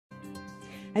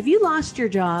Have you lost your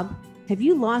job? Have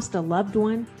you lost a loved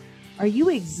one? Are you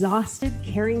exhausted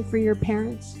caring for your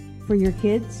parents, for your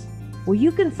kids? Well,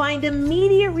 you can find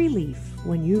immediate relief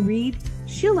when you read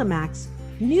Sheila Mack's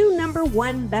new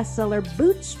 #1 bestseller,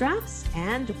 Bootstraps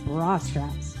and Bra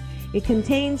Straps. It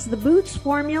contains the Boots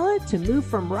formula to move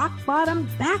from rock bottom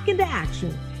back into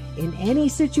action in any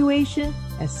situation,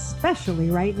 especially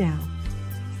right now.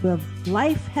 If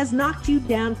life has knocked you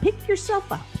down, pick yourself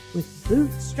up with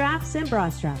Bootstraps and Bra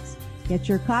Straps. Get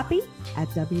your copy at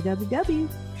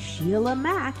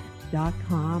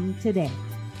www.sheilamack.com today.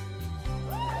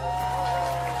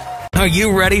 Are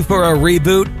you ready for a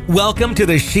reboot? Welcome to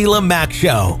the Sheila Mack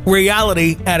Show,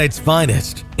 reality at its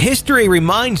finest. History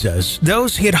reminds us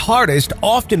those hit hardest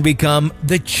often become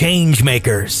the change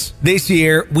makers. This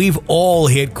year, we've all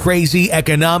hit crazy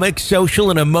economic,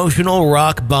 social, and emotional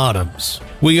rock bottoms.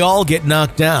 We all get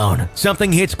knocked down.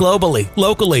 Something hits globally,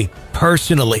 locally,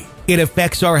 personally. It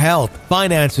affects our health,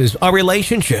 finances, our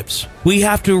relationships. We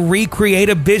have to recreate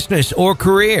a business or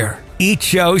career. Each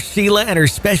show, Sheila and her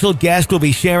special guest will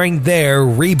be sharing their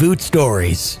reboot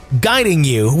stories, guiding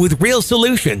you with real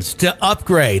solutions to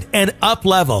upgrade and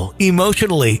up-level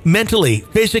emotionally, mentally,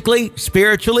 physically,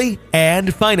 spiritually,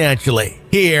 and financially.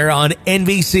 Here on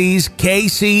NBC's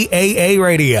KCAA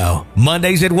Radio,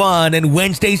 Mondays at 1 and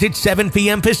Wednesdays at 7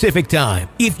 p.m. Pacific Time.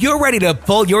 If you're ready to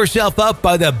pull yourself up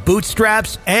by the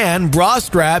bootstraps and bra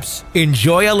straps,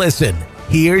 enjoy a listen.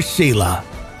 Here's Sheila.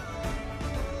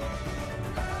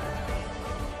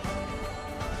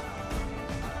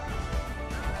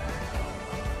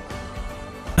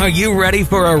 Are you ready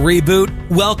for a reboot?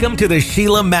 Welcome to the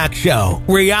Sheila Mack Show,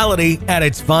 reality at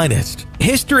its finest.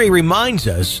 History reminds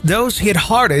us those hit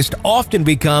hardest often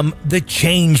become the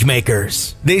change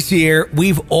makers. This year,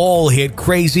 we've all hit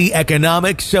crazy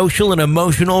economic, social, and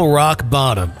emotional rock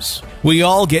bottoms. We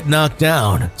all get knocked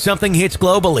down. Something hits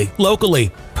globally,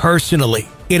 locally, personally.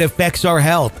 It affects our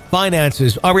health,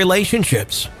 finances, our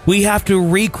relationships. We have to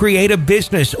recreate a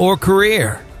business or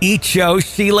career. Each show,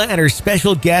 Sheila and her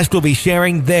special guest will be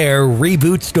sharing their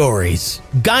reboot stories,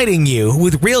 guiding you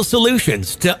with real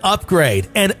solutions to upgrade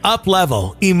and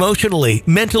up-level emotionally,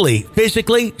 mentally,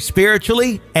 physically,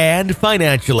 spiritually, and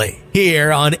financially.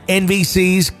 Here on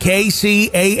NBC's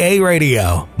KCAA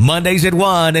Radio, Mondays at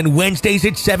 1 and Wednesdays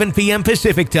at 7 p.m.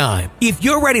 Pacific Time. If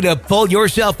you're ready to pull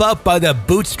yourself up by the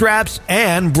bootstraps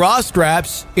and bra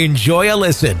straps, enjoy a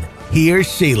listen.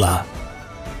 Here's Sheila.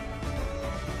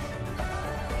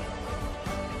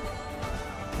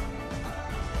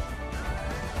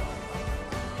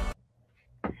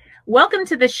 Welcome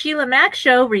to the Sheila Mack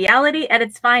Show, reality at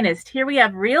its finest. Here we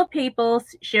have real people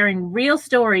sharing real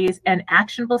stories and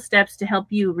actionable steps to help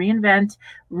you reinvent,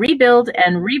 rebuild,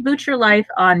 and reboot your life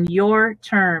on your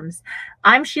terms.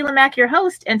 I'm Sheila Mack, your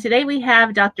host, and today we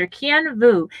have Dr. Kien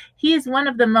Vuu. He is one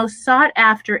of the most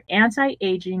sought-after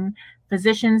anti-aging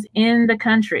physicians in the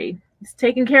country. He's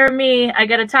taking care of me. I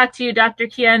got to talk to you, Dr.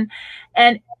 Kien.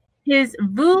 And his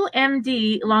Vuu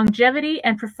MD Longevity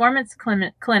and Performance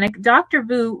Clinic, Dr.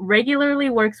 Vuu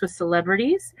regularly works with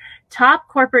celebrities, top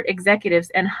corporate executives,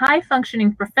 and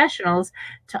high-functioning professionals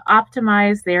to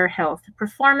optimize their health,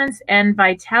 performance, and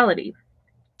vitality.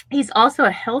 He's also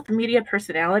a health media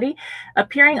personality,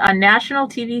 appearing on national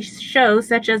TV shows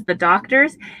such as The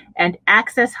Doctors and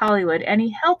Access Hollywood, and he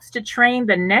helps to train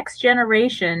the next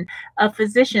generation of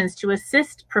physicians to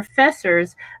assist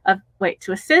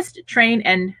train,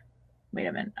 and wait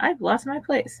a minute, I've lost my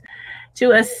place.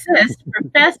 To assist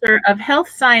professor of health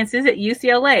sciences at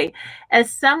UCLA. As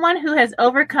someone who has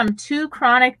overcome 2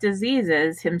 chronic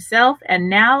diseases himself, and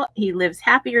now he lives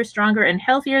happier, stronger, and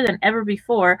healthier than ever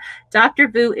before, Dr.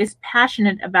 Vuu is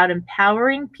passionate about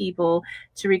empowering people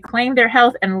to reclaim their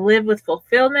health and live with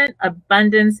fulfillment,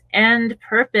 abundance, and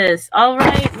purpose. All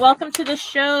right, welcome to the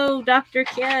show, Dr.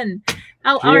 Kien.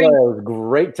 How are you? It was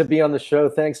great to be on the show.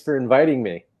 Thanks for inviting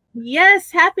me.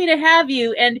 Yes, happy to have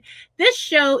you. And this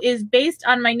show is based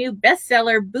on my new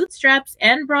bestseller, Bootstraps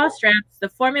and Bra Straps, the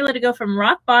formula to go from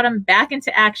rock bottom back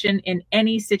into action in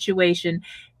any situation.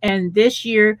 And this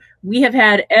year, we have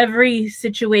had every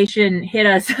situation hit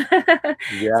us.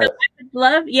 Yes.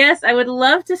 So I would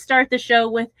love to start the show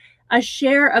with a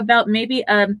share about maybe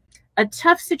a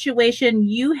tough situation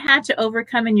you had to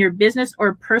overcome in your business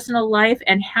or personal life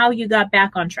and how you got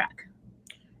back on track.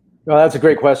 Well, that's a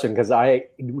great question, because I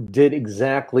did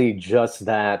exactly just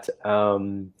that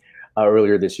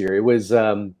earlier this year. It was,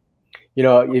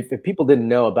 if people didn't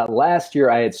know, about last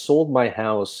year I had sold my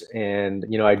house, and,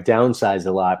 I downsized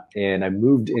a lot, and I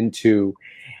moved into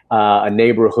a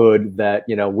neighborhood that,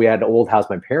 we had an old house,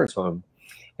 my parents' home.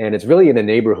 And it's really in a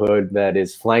neighborhood that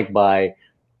is flanked by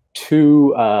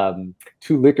two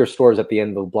liquor stores at the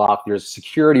end of the block. There's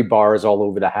security bars all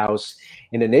over the house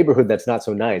in a neighborhood that's not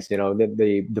so nice. You know,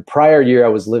 the prior year I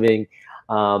was living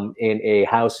in a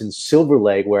house in Silver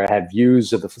Lake where I had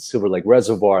views of the Silver Lake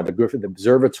Reservoir, the Griffith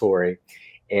Observatory,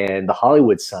 and the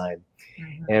Hollywood sign.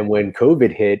 And when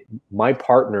COVID hit, my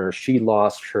partner, she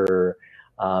lost her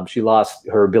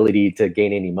ability to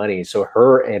gain any money. So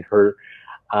her and her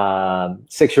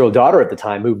 6-year-old daughter at the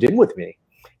time moved in with me.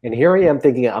 And here I am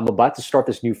thinking, I'm about to start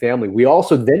this new family. We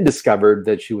also then discovered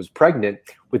that she was pregnant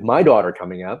with my daughter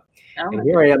coming up. Oh. And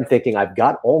here I am thinking, I've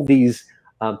got all these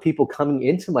people coming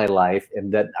into my life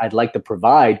and that I'd like to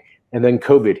provide. And then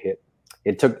COVID hit.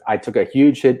 I took a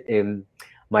huge hit in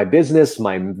my business,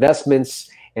 my investments,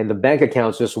 and the bank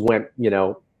accounts just went, you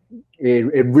know,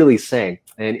 it really sank.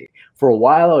 And for a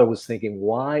while I was thinking,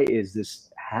 why is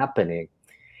this happening?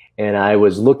 And I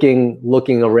was looking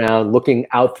around, looking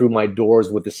out through my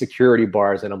doors with the security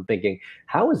bars, and I'm thinking,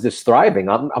 how is this thriving?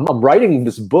 I'm writing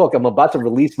this book. I'm about to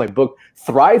release my book,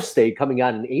 Thrive State, coming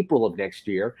out in April of next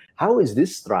year. How is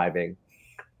this thriving?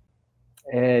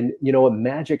 And you know what?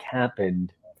 Magic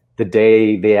happened the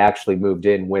day they actually moved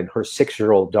in, when her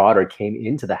 6-year-old daughter came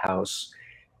into the house.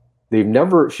 She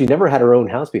never had her own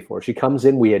house before. She comes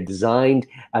in, we had designed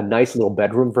a nice little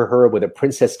bedroom for her with a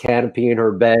princess canopy in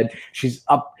her bed. She's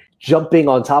up jumping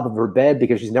on top of her bed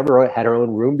because she's never had her own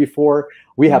room before.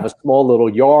 We have a small little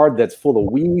yard that's full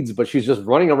of weeds, but she's just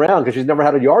running around because she's never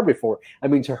had a yard before. I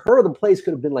mean, to her, the place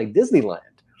could have been like Disneyland.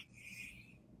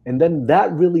 And then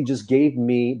that really just gave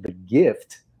me the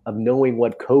gift of knowing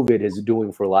what COVID is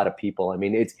doing for a lot of people. I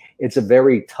mean, it's a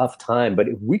very tough time, but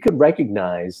if we could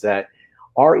recognize that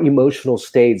our emotional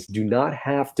states do not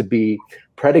have to be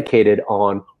predicated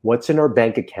on what's in our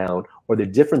bank account or the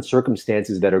different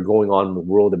circumstances that are going on in the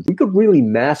world. If we could really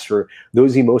master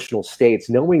those emotional states,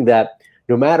 knowing that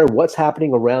no matter what's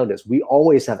happening around us, we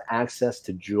always have access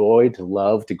to joy, to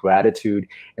love, to gratitude,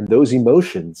 and those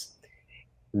emotions.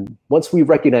 Once we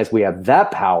recognize we have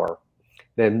that power,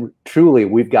 then truly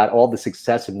we've got all the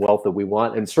success and wealth that we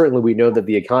want. And certainly we know that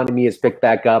the economy has picked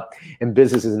back up and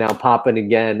business is now popping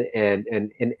again, and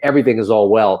everything is all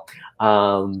well.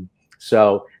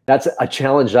 So that's a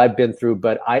challenge I've been through,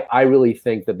 but I really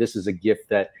think that this is a gift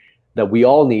that we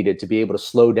all needed, to be able to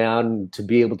slow down, to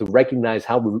be able to recognize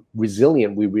how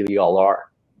resilient we really all are.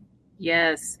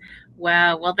 Yes.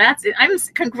 Wow. Well,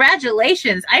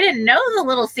 congratulations. I didn't know the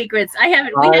little secrets. I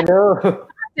know.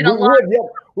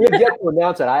 We have yet to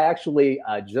announce it. I actually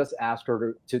just asked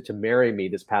her to marry me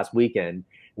this past weekend.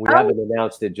 We haven't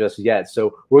announced it just yet.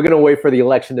 So we're going to wait for the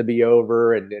election to be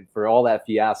over and for all that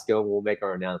fiasco. We'll make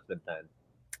our announcement then.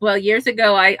 Well, years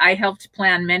ago, I helped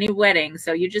plan many weddings.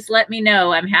 So you just let me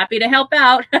know. I'm happy to help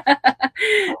out.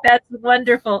 That's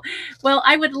wonderful. Well,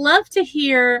 I would love to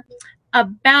hear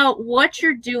about what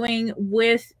you're doing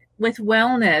with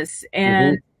wellness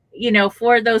and you know,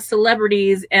 for those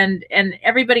celebrities and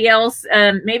everybody else.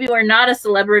 Maybe we're not a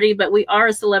celebrity, but we are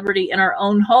a celebrity in our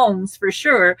own homes for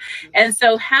sure. And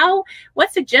so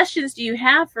what suggestions do you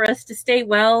have for us to stay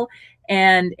well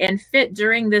and fit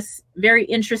during this very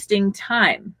interesting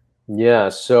time? Yeah.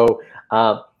 So,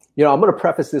 you know, I'm going to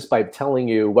preface this by telling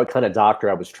you what kind of doctor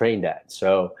I was trained at.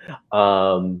 So,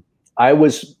 I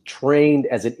was trained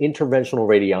as an interventional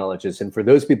radiologist. And for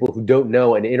those people who don't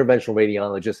know, an interventional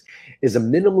radiologist is a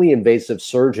minimally invasive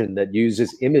surgeon that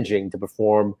uses imaging to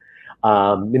perform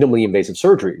minimally invasive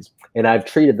surgeries. And I've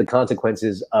treated the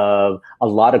consequences of a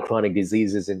lot of chronic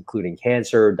diseases, including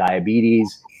cancer,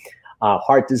 diabetes,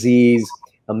 heart disease.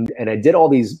 And I did all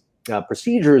these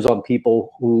procedures on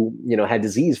people who, you know, had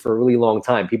disease for a really long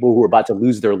time, people who were about to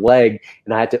lose their leg,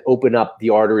 and I had to open up the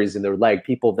arteries in their leg,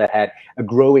 people that had a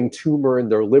growing tumor in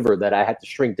their liver that I had to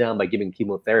shrink down by giving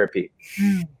chemotherapy.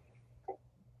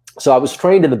 So I was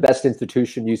trained in the best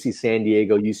institution, UC San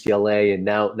Diego, UCLA, and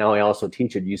now I also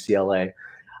teach at UCLA.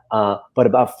 But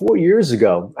about 4 years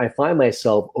ago, I find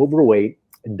myself overweight,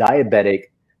 diabetic,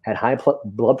 had high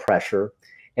blood pressure,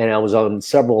 and I was on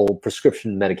several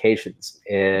prescription medications.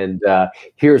 And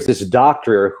here's this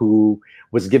doctor who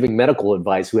was giving medical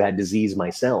advice who had disease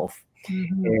myself.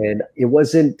 And it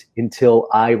wasn't until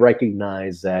I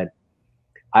recognized that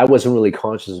I wasn't really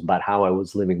conscious about how I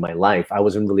was living my life. I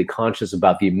wasn't really conscious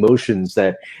about the emotions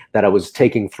that I was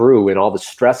taking through and all the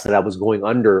stress that I was going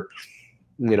under,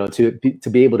 you know, to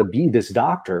be able to be this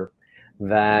doctor,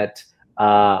 that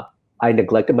I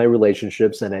neglected my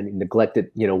relationships and I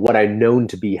neglected, you know, what I known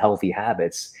to be healthy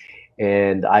habits.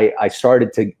 And I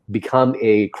started to become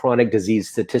a chronic disease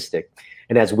statistic.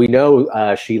 And as we know,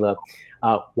 Sheila,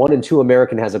 1 in 2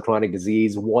 American has a chronic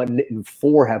disease. 1 in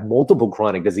 4 have multiple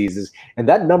chronic diseases. And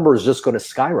that number is just going to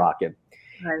skyrocket.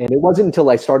 Right. And it wasn't until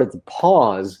I started to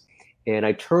pause and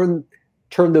I turned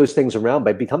those things around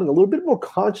by becoming a little bit more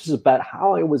conscious about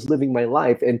how I was living my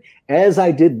life. And as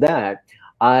I did that,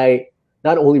 I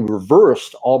not only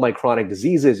reversed all my chronic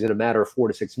diseases in a matter of 4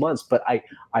 to 6 months, but I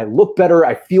look better,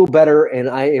 I feel better, and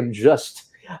I am just,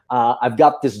 I've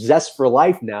got this zest for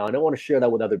life now, and I want to share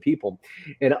that with other people.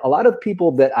 And a lot of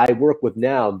people that I work with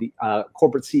now, the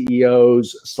corporate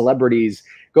CEOs, celebrities,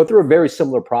 go through a very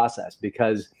similar process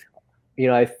because,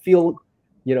 I feel,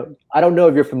 I don't know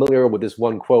if you're familiar with this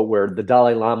one quote where the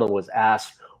Dalai Lama was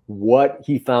asked what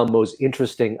he found most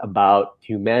interesting about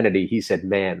humanity. He said,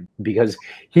 man, because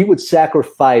he would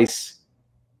sacrifice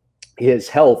his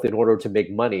health in order to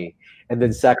make money and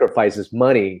then sacrifice his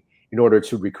money in order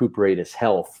to recuperate his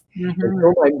health. Mm-hmm.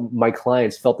 And my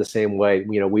clients felt the same way.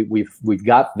 We've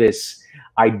got this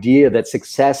idea that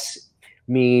success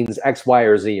means X, Y,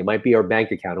 or Z. It might be our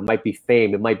bank account. It might be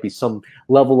fame. It might be some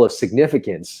level of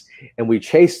significance. And we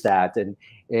chase that. And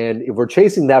if we're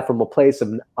chasing that from a place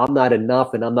of I'm not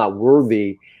enough and I'm not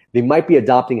worthy, they might be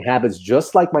adopting habits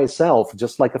just like myself,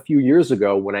 just like a few years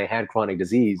ago when I had chronic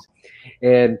disease.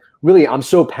 And really, I'm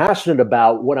so passionate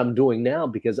about what I'm doing now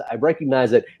because I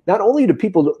recognize that not only do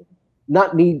people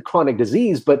not need chronic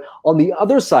disease, but on the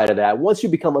other side of that, once you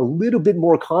become a little bit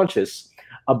more conscious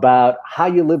about how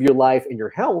you live your life and your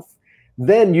health,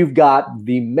 then you've got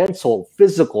the mental,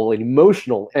 physical, and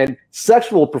emotional and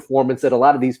sexual performance that a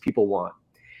lot of these people want.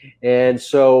 And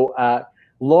so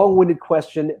long-winded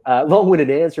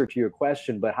answer to your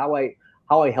question, but how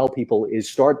I help people is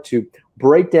start to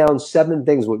break down 7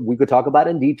 things we could talk about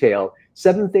in detail,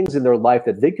 7 things in their life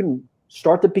that they can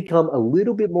start to become a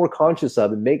little bit more conscious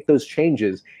of and make those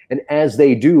changes. And as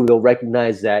they do, they'll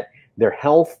recognize that their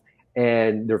health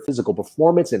and their physical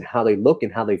performance and how they look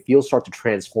and how they feel start to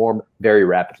transform very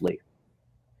rapidly.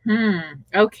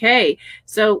 Okay.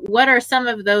 So what are some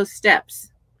of those steps?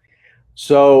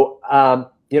 So,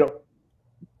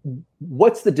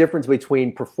 what's the difference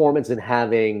between performance and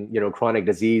having, chronic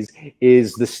disease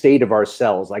is the state of our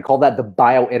cells. I call that the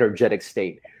bioenergetic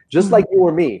state. Just like you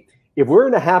or me, if we're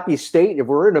in a happy state, if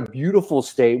we're in a beautiful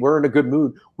state, we're in a good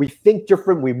mood, we think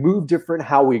different, we move different,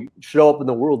 how we show up in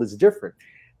the world is different.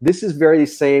 This is very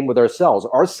same with our cells.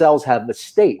 Our cells have the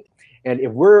state. And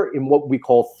if we're in what we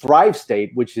call thrive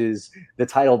state, which is the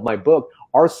title of my book,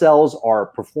 our cells are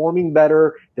performing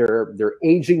better, they're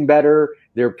aging better,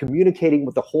 they're communicating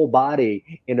with the whole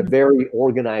body in a very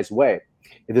organized way.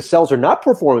 If the cells are not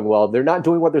performing well, they're not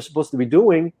doing what they're supposed to be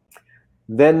doing,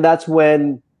 then that's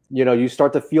when you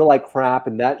start to feel like crap,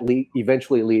 and that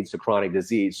eventually leads to chronic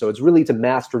disease. So it's really to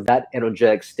master that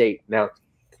energetic state. Now,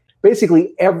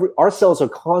 basically, our cells are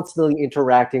constantly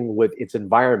interacting with its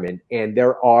environment, and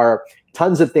there are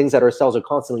tons of things that our cells are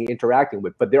constantly interacting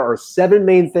with. But there are 7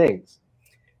 main things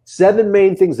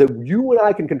that you and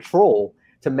I can control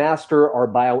to master our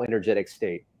bioenergetic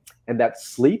state. And that's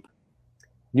sleep,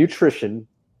 nutrition,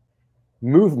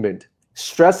 movement,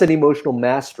 stress and emotional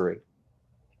mastery,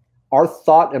 our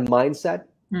thought and mindset,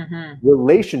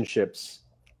 relationships,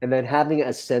 and then having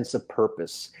a sense of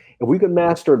purpose. If we can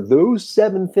master those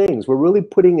 7 things, we're really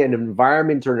putting an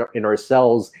environment in our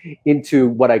cells into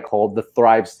what I call the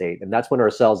thrive state. And that's when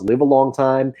our cells live a long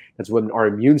time. That's when our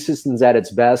immune system's at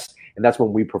its best. And that's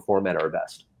when we perform at our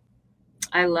best.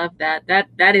 I love that.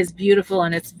 That is beautiful.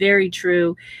 And it's very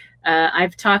true.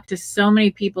 I've talked to so many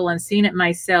people and seen it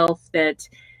myself that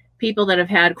people that have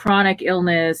had chronic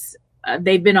illness,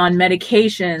 they've been on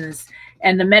medications,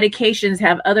 and the medications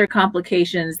have other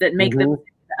complications that make them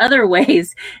other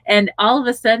ways. And all of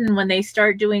a sudden, when they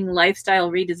start doing lifestyle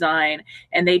redesign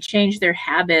and they change their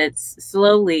habits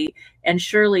slowly and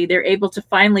surely, they're able to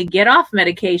finally get off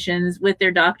medications with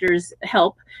their doctor's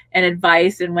help and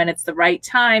advice, and when it's the right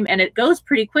time. And it goes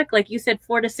pretty quick, like you said,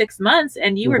 4 to 6 months,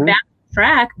 and you were back on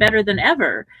track better than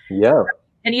ever. Yeah.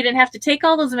 And you didn't have to take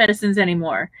all those medicines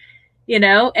anymore.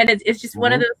 And it's just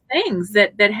one of those things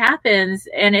that happens,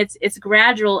 and it's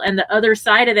gradual. And the other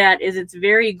side of that is it's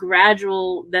very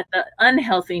gradual that the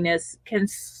unhealthiness can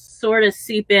sort of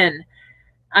seep in.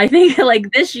 I think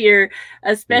like this year,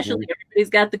 especially everybody's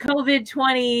got the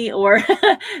COVID-20 or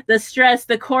the stress,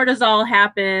 the cortisol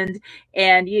happened,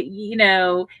 and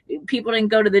people didn't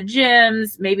go to the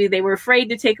gyms. Maybe they were afraid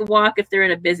to take a walk if they're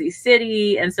in a busy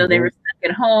city, and so they were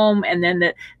stuck at home. And then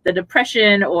the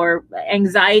depression or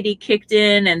anxiety kicked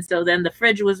in, and so then the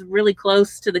fridge was really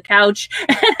close to the couch.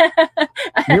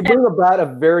 You bring about a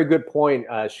very good point,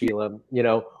 Sheila.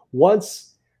 Once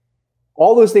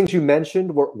all those things you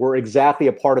mentioned were exactly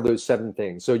a part of those 7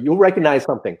 things. So you'll recognize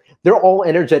something. They're all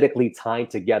energetically tied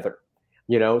together,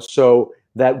 So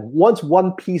that once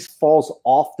one piece falls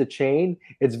off the chain,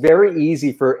 it's very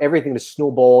easy for everything to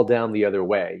snowball down the other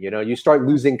way. You know, you start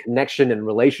losing connection in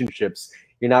relationships.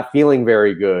 You're not feeling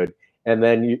very good. And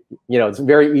then, you know, it's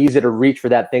very easy to reach for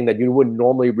that thing that you wouldn't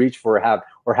normally reach for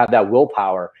or have that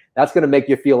willpower. That's going to make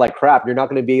you feel like crap. You're not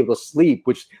going to be able to sleep,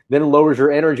 which then lowers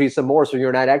your energy some more, so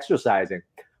you're not exercising.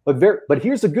 But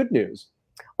here's the good news.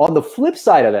 On the flip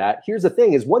side of that, here's the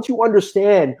thing is once you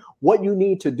understand what you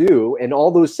need to do and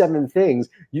all those 7 things,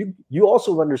 you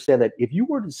also understand that if you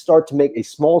were to start to make a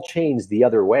small change the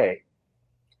other way,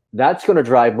 that's going to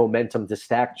drive momentum to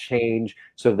stack change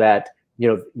so that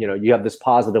you have this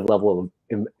positive level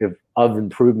of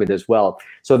improvement as well.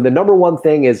 So the number one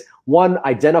thing is, one,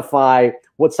 identify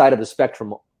what side of the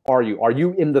spectrum are you? Are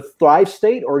you in the thrive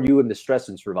state or are you in the stress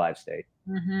and survive state?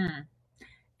 Mm-hmm.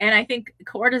 And I think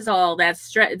cortisol,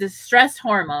 the stress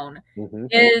hormone,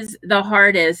 is the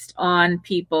hardest on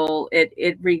people.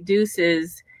 It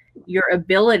reduces your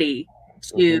ability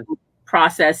to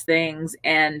process things,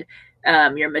 and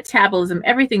your metabolism,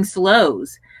 everything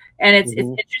slows. And it's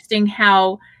interesting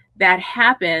how that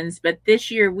happens. But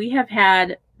this year we have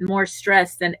had more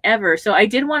stress than ever. So I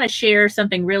did want to share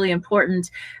something really important.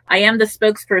 I am the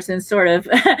spokesperson sort of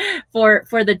for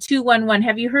the 211.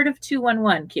 Have you heard of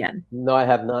 211, Kien? No, I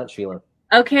have not, Sheila.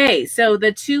 Okay, so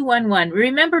the 211.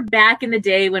 Remember back in the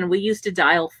day when we used to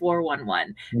dial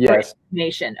 411? Yes.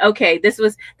 Information. Okay, this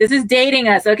is dating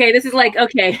us. Okay, this is like,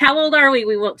 okay, how old are we?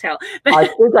 We won't tell. But I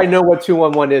think I know what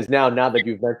 211 is now that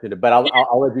you've mentioned it, but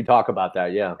I'll let you talk about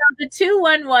that. Yeah. So the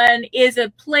 211 is a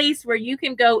place where you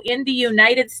can go in the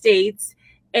United States,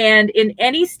 and in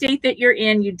any state that you're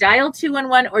in, you dial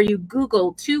 211 or you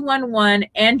Google 211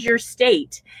 and your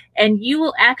state, and you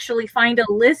will actually find a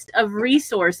list of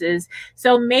resources.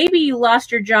 So maybe you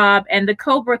lost your job and the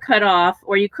COBRA cut off,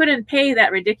 or you couldn't pay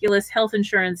that ridiculous health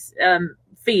insurance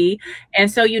fee,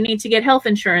 and so you need to get health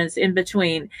insurance in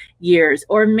between years.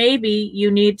 Or maybe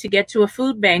you need to get to a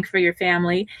food bank for your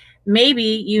family. Maybe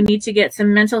you need to get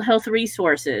some mental health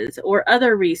resources or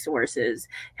other resources,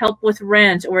 help with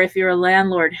rent, or if you're a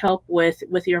landlord, help with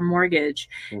your mortgage,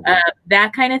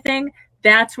 that kind of thing.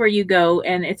 That's where you go.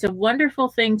 And it's a wonderful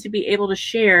thing to be able to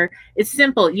share. It's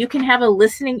simple. You can have a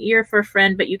listening ear for a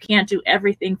friend, but you can't do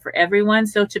everything for everyone.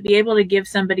 So to be able to give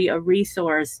somebody a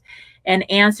resource and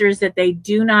answers that they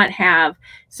do not have,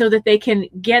 so that they can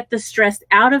get the stress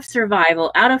out of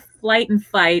survival, out of flight and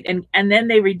fight, and then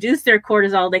they reduce their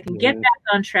cortisol, they can get back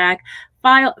on track,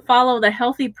 follow the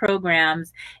healthy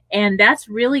programs, and that's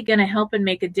really going to help and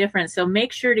make a difference. So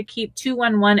make sure to keep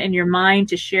 211 in your mind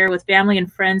to share with family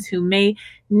and friends who may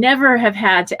never have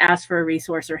had to ask for a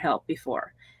resource or help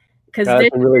before. Because that's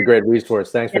a really great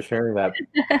resource. Thanks for sharing that.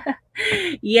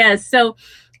 Yes. So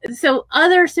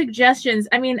other suggestions.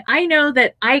 I mean, I know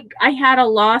that I had a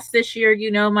loss this year.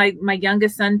 You know, my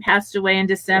youngest son passed away in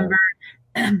December.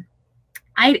 Yeah.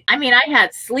 I mean, I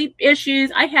had sleep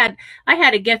issues. I had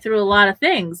to get through a lot of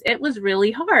things. It was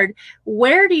really hard.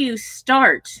 Where do you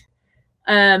start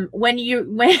when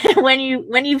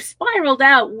you've spiraled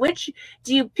out? Which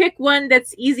do you pick one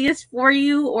that's easiest for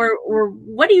you, or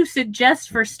what do you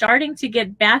suggest for starting to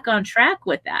get back on track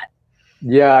with that?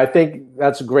 Yeah, I think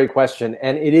that's a great question.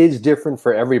 And it is different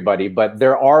for everybody, but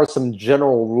there are some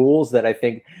general rules that I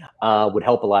think would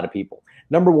help a lot of people.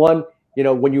 Number one, you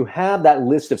know, when you have that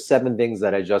list of 7 things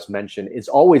that I just mentioned, it's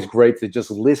always great to just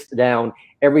list down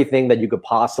everything that you could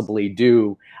possibly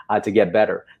do to get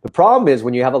better. The problem is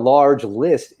when you have a large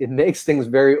list, it makes things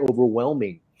very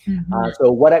overwhelming.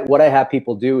 So what I have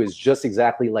people do is just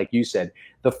exactly like you said.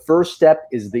 The first step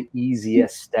is the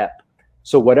easiest step.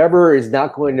 So whatever is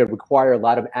not going to require a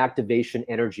lot of activation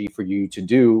energy for you to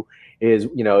do is,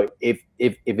 you know, if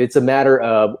it's a matter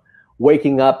of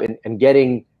waking up and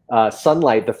getting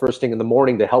sunlight the first thing in the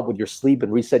morning to help with your sleep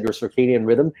and reset your circadian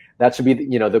rhythm, that should be,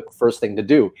 you know, the first thing to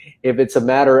do. If it's a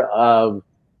matter of,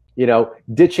 you know,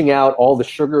 ditching out all the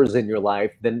sugars in your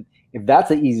life, then if that's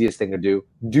the easiest thing to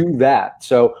do that.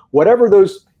 So whatever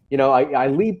those, you know, I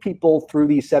lead people through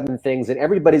these 7 things, and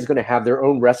everybody's going to have their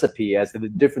own recipe as to the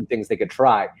different things they could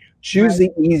try. Choose the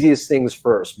easiest things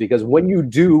first, because when you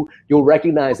do, you'll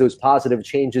recognize those positive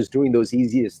changes doing those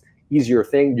easier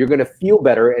thing. You're going to feel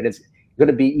better, and it's going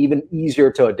to be even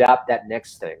easier to adapt that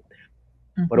next thing.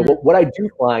 But what I do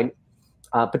find,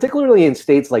 particularly in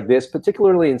states like this,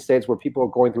 particularly in states where people are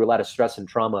going through a lot of stress and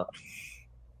trauma,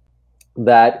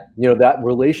 that, you know, that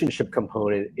relationship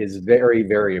component is very,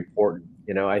 very important.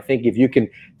 You know, I think if you can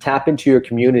tap into your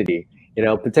community, you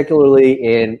know, particularly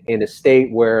in a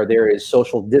state where there is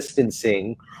social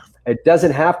distancing, It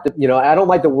doesn't have to, I don't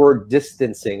like the word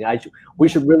distancing. We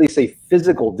should really say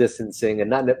physical distancing and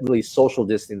not really social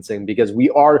distancing, because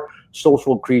we are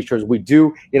social creatures. We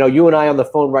do, you and I on the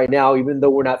phone right now, even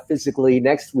though we're not physically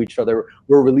next to each other,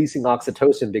 we're releasing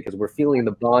oxytocin because we're feeling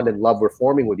the bond and love we're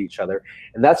forming with each other.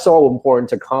 And that's so important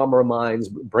to calm our minds,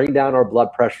 bring down our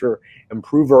blood pressure,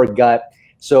 improve our gut.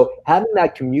 So having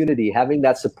that community, having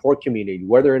that support community,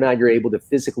 whether or not you're able to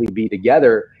physically be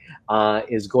together,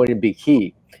 is going to be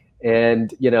key.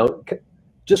 And,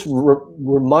 just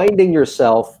reminding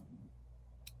yourself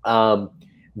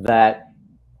that,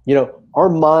 our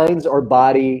minds, our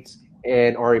bodies,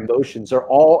 and our emotions are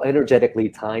all energetically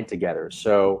tied together.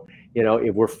 So,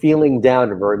 if we're feeling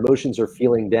down, if our emotions are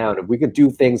feeling down, if we could do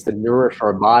things to nourish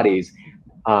our bodies,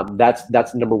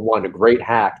 that's number one, a great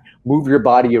hack. Move your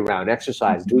body around,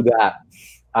 exercise, do that.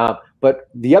 But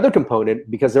the other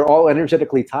component, because they're all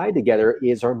energetically tied together,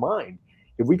 is our mind.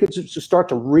 If we could just start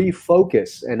to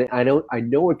refocus, and I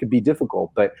know it could be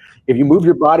difficult, but if you move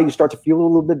your body, you start to feel a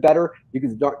little bit better, you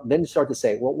can then start to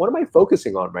say, well, what am I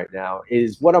focusing on right now?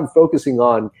 Is what I'm focusing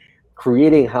on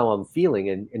creating how I'm feeling?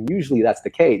 And usually that's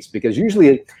the case, because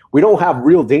usually we don't have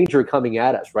real danger coming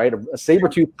at us, right? A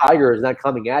saber-toothed tiger is not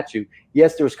coming at you.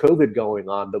 Yes, there's COVID going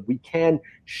on, but we can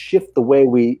shift the way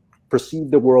we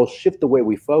perceive the world, shift the way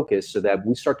we focus, so that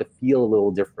we start to feel a little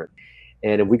different.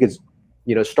 And if we could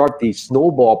start the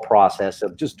snowball process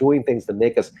of just doing things to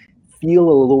make us feel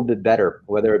a little bit better,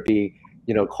 whether it be,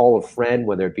 call a friend,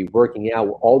 whether it be working out,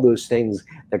 all those things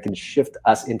that can shift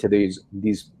us into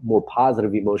these more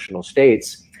positive emotional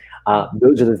states.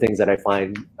 Those are the things that I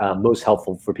find most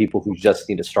helpful for people who just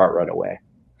need to start right away.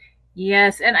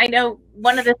 Yes. And I know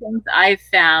one of the things I've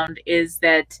found is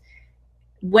that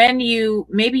when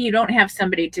maybe you don't have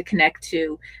somebody to connect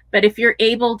to, but if you're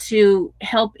able to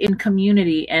help in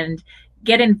community and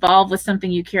get involved with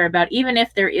something you care about, even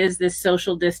if there is this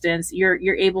social distance, you're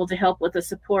able to help with a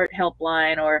support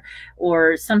helpline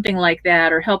or something like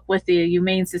that, or help with the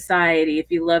Humane Society if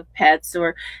you love pets,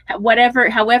 or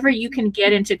however you can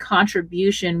get into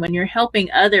contribution when you're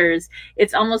helping others.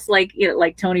 It's almost like,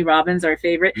 like Tony Robbins, our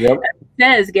favorite,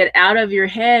 says, get out of your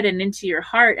head and into your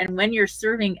heart. And when you're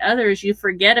serving others, you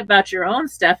forget about your own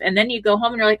stuff, and then you go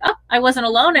home and you're like, oh, I wasn't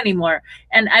alone anymore,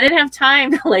 and I didn't have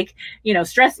time to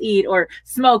stress eat or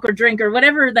smoke or drink or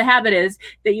whatever the habit is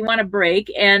that you want to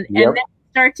break, and then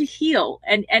start to heal,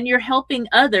 and you're helping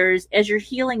others as you're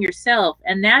healing yourself.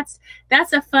 And that's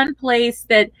a fun place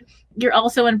that you're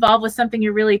also involved with something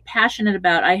you're really passionate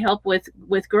about. I help with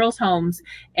girls' homes,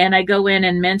 and I go in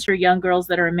and mentor young girls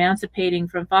that are emancipating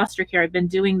from foster care. I've been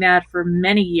doing that for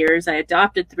many years. I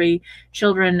adopted 3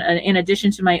 children in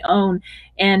addition to my own,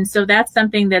 and so that's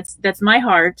something that's my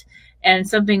heart and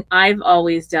something I've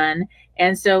always done.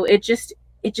 And so it just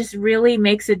really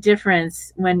makes a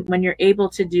difference when you're able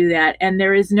to do that. And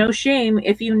there is no shame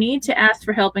if you need to ask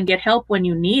for help and get help when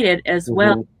you need it as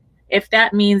well. If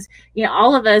that means,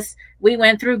 all of us, we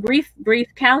went through grief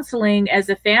counseling as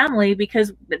a family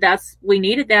because we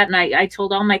needed that. And I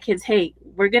told all my kids, hey,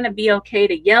 we're going to be okay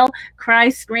to yell, cry,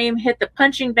 scream, hit the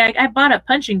punching bag. I bought a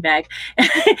punching bag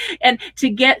and to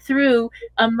get through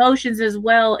emotions as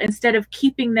well, instead of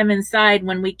keeping them inside.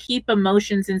 When we keep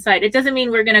emotions inside, it doesn't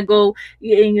mean we're going to go,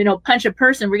 punch a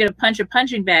person. We're going to punch a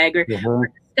punching bag or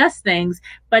discuss things,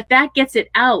 but that gets it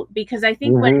out, because I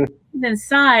think when it's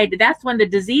inside, that's when the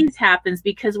disease happens,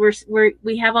 because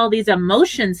we have all these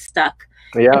emotions stuck.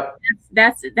 Yeah.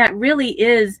 That really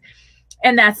is.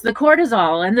 And that's the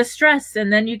cortisol and the stress.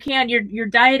 And then you're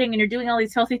dieting and you're doing all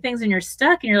these healthy things and you're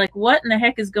stuck and you're like, what in the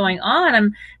heck is going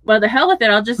on? Well, the hell with it.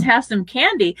 I'll just have some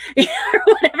candy or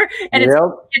whatever. And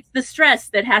it's the stress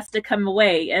that has to come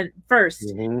away. And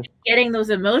first, getting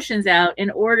those emotions out in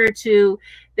order to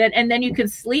that. And then you can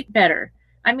sleep better.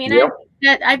 I mean,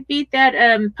 I beat that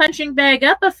punching bag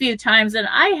up a few times and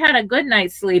I had a good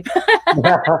night's sleep.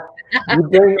 You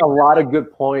bring a lot of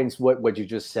good points. What you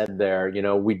just said there,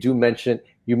 you mentioned,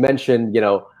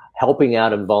 helping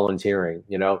out and volunteering.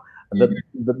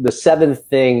 The seventh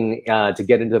thing to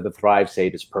get into the Thrive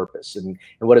state is purpose. And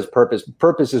what is purpose?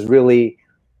 Purpose is really,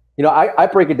 I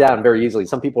break it down very easily.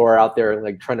 Some people are out there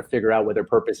trying to figure out what their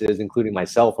purpose is, including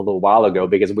myself a little while ago,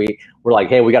 because we're like,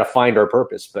 hey, we got to find our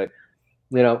purpose. But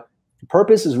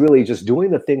purpose is really just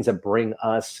doing the things that bring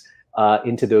us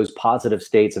into those positive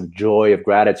states of joy, of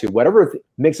gratitude, whatever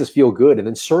makes us feel good, and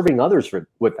then serving others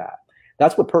with that.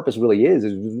 That's what purpose really is.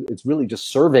 It's really just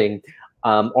serving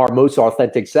our most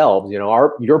authentic selves.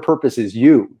 Your purpose is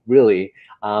you, really.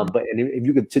 But if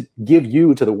you could give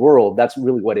you to the world, that's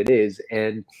really what it is.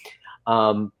 And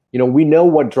we know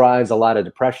what drives a lot of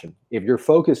depression. If you're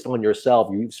focused on yourself,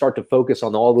 you start to focus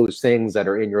on all those things that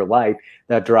are in your life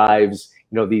that drives,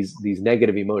 these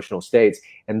negative emotional states.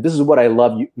 And this is what I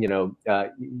love. You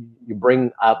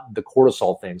bring up the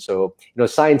cortisol thing. So,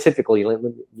 scientifically,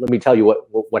 let me tell you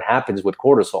what happens with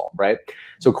cortisol, right?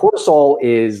 So cortisol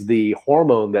is the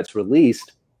hormone that's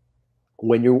released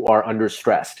when you are under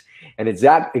stress. And it's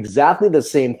exactly the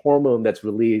same hormone that's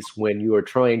released when you are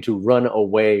trying to run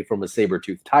away from a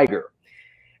saber-toothed tiger.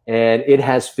 And it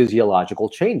has physiological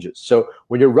changes. So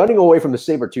when you're running away from the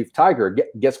saber-toothed tiger,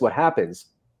 guess what happens?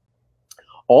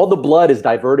 All the blood is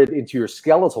diverted into your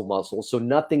skeletal muscles, so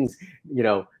nothing's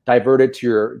diverted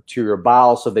to your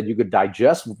bowels so that you could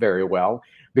digest very well,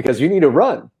 because you need to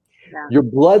run. Yeah. Your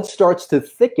blood starts to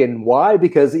thicken. Why?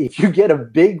 Because if you get a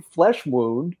big flesh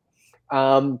wound,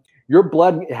 your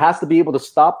blood has to be able to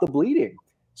stop the bleeding.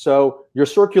 So your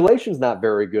circulation's not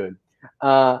very good.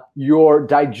 Your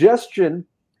digestion,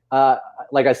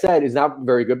 like I said, is not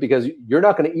very good because you're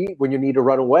not going to eat when you need to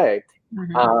run away.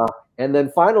 Mm-hmm. And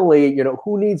then finally,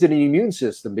 who needs an immune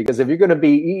system? Because if you're going to be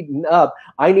eaten up,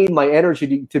 I need my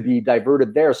energy to be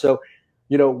diverted there. So,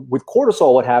 with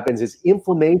cortisol, what happens is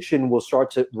inflammation will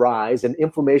start to rise, and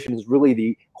inflammation is really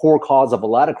the core cause of a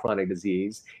lot of chronic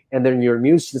disease. And then your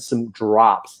immune system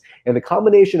drops. And the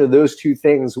combination of those two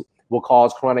things will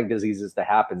cause chronic diseases to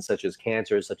happen, such as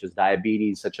cancer, such as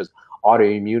diabetes, such as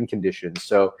autoimmune conditions.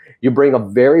 So you bring a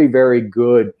very, very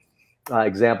good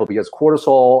example, because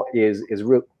cortisol is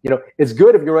real. It's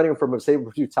good if you're running from a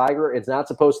saber-toothed tiger. It's not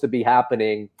supposed to be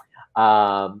happening,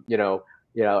 most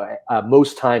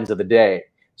times of the day.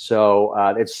 So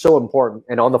it's so important.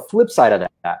 And on the flip side of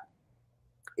that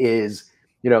is,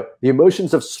 the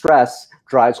emotions of stress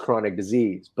drives chronic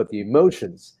disease, but the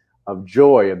emotions of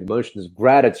joy, the emotions of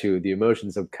gratitude, the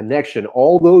emotions of connection,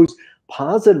 all those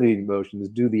positive emotions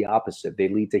do the opposite. They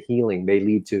lead to healing. They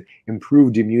lead to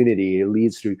improved immunity. It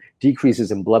leads to decreases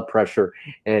in blood pressure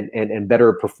and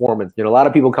better performance. A lot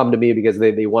of people come to me because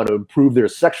they want to improve their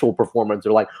sexual performance.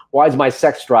 They're like, why is my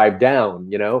sex drive down?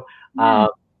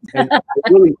 And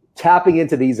really tapping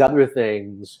into these other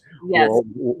things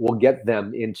will get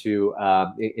them into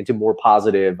more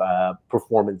positive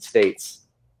performance states.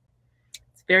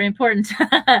 Very important.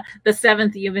 The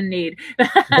seventh human need.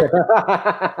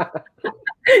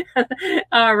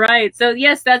 All right. So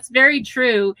yes, that's very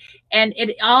true. And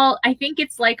I think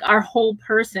it's like our whole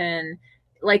person,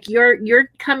 like you're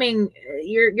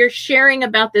sharing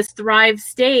about this thrive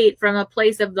state from a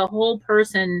place of the whole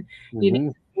person. Mm-hmm. You need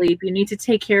to sleep. You need to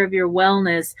take care of your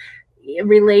wellness,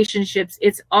 relationships.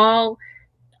 It's all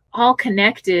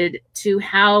connected to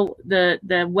how the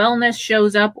wellness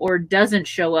shows up or doesn't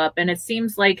show up. And it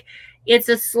seems like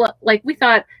it's like we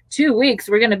thought 2 weeks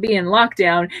we're going to be in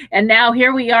lockdown, and now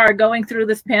here we are going through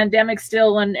this pandemic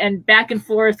still and back and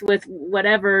forth with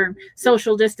whatever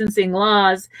social distancing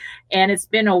laws, and it's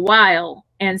been a while.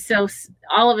 And so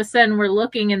all of a sudden we're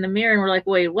looking in the mirror and we're like,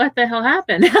 wait, what the hell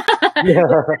happened?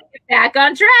 We're back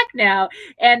on track now.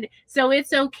 And so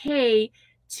it's okay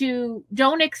to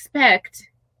don't expect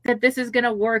that this is going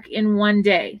to work in one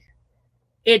day.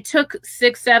 It took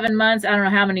 6-7 months. I don't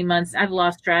know how many months. I've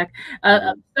lost track.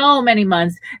 So many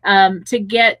months to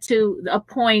get to a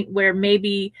point where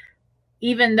maybe,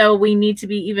 even though we need to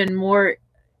be even more,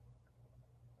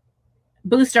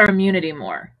 boost our immunity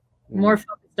more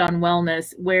focused on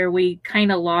wellness, where we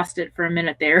kind of lost it for a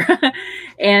minute there.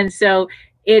 And so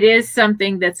it is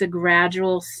something that's a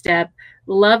gradual step.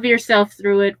 Love yourself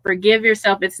through it. Forgive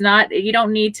yourself. You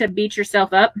don't need to beat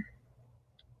yourself up,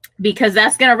 because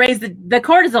that's going to raise the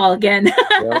cortisol again.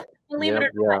 Yep. Believe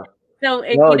it or not. So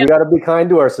you got to be kind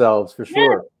to ourselves for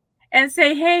sure. And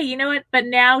say, hey, you know what? But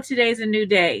now today's a new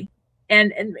day.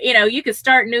 And you could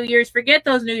start New Year's, forget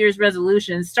those New Year's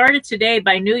resolutions. Start it today.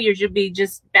 By New Year's, you'll be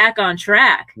just back on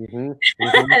track. Mm-hmm.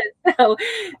 Mm-hmm.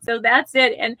 So that's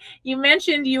it. And you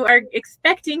mentioned you are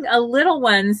expecting a little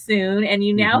one soon, and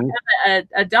you now have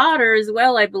a daughter as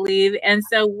well, I believe. And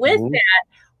so with that,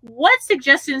 what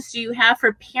suggestions do you have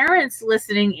for parents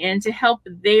listening in to help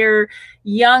their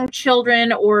young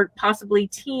children or possibly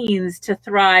teens to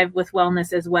thrive with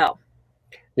wellness as well?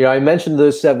 I mentioned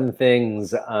those 7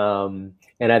 things, and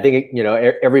I think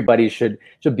everybody should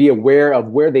be aware of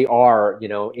where they are,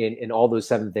 in all those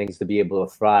 7 things to be able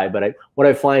to thrive. But what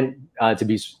I find to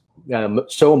be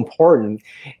so important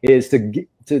is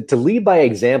to lead by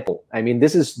example. I mean,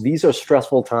 these are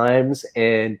stressful times,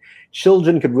 and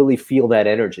children could really feel that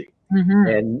energy. Mm-hmm.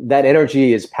 And that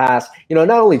energy is passed, not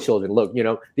only children. Look,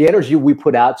 the energy we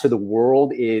put out to the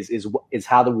world is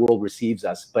how the world receives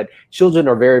us. But children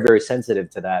are very, very sensitive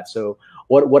to that. So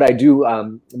what I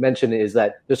do mention is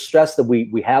that the stress that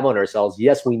we have on ourselves,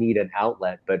 yes, we need an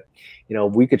outlet, but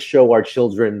we could show our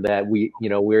children that we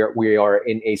are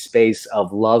in a space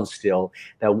of love still,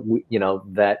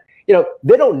 that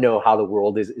they don't know how the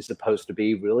world is supposed to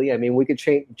be, really. I mean, we could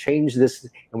change this,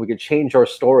 and we could change our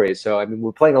stories. So, I mean,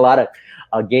 we're playing a lot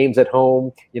of games at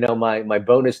home. My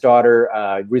bonus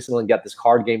daughter recently got this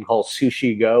card game called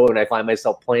Sushi Go, and I find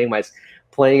myself playing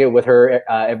it with her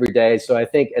every day. So I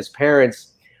think as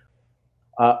parents,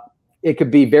 it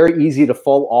could be very easy to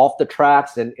fall off the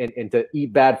tracks and to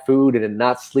eat bad food and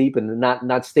not sleep and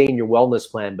not stay in your wellness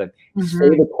plan, but stay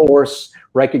the course,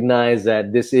 recognize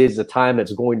that this is a time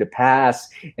that's going to pass.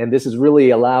 And this is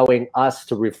really allowing us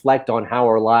to reflect on how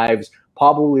our lives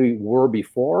probably were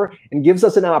before, and gives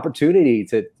us an opportunity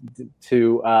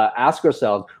to ask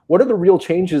ourselves, what are the real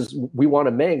changes we want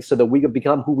to make so that we can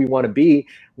become who we want to be,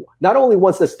 not only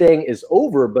once this thing is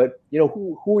over, but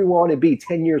who we want to be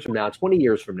 10 years from now, 20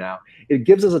 years from now. It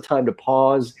gives us a time to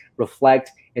pause,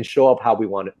 reflect, and show up how we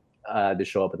want to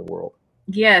show up in the world.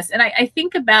 Yes. And I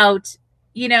think about,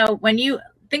 when you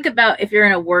think about if you're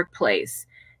in a workplace,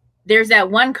 there's that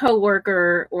one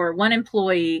coworker or one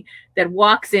employee that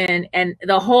walks in and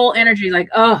the whole energy is like,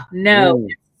 oh no,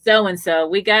 so-and-so,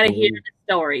 we got to hear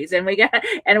the stories, and we got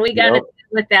to deal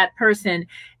with that person.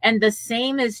 And the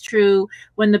same is true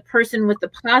when the person with the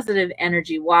positive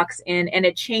energy walks in, and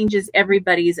it changes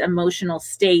everybody's emotional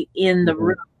state in the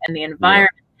room and the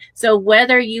environment. So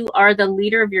whether you are the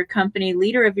leader of your company,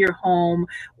 leader of your home,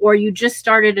 or you just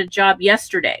started a job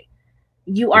yesterday,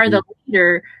 you are the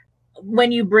leader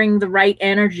when you bring the right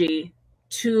energy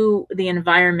to the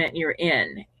environment you're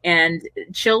in. And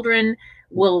children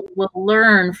will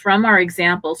learn from our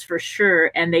examples for sure,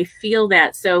 and they feel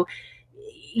that. So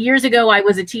years ago, I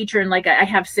was a teacher, and like I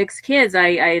have 6 kids. I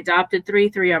adopted 3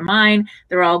 are mine.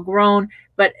 They're all grown.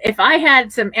 But if I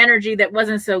had some energy that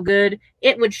wasn't so good,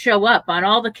 it would show up on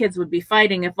all the kids would be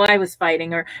fighting if I was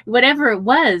fighting, or whatever it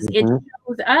was, it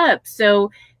shows up.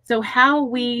 So how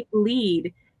we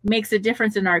lead makes a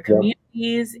difference in our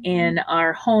communities, in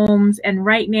our homes. And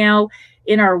right now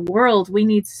in our world, we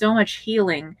need so much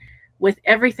healing with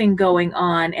everything going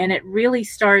on. And it really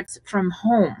starts from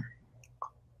home.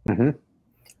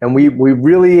 And we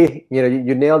really,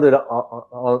 you nailed it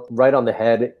right on the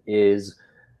head, is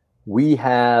we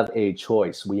have a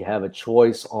choice. We have a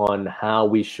choice on how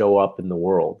we show up in the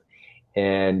world.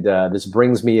 And this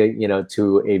brings me,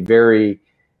 to a very,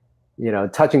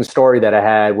 touching story that I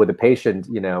had with a patient,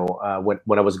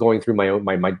 when I was going through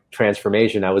my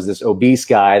transformation. I was this obese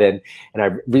guy, and I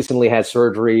recently had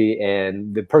surgery,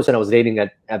 and the person I was dating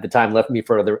at the time left me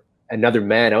for another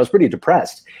man. I was pretty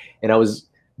depressed, and I was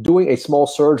doing a small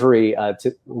surgery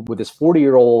with this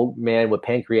 40-year-old man with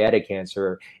pancreatic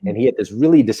cancer, and he had this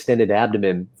really distended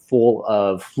abdomen full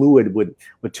of fluid with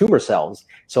tumor cells.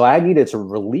 So I needed to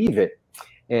relieve it.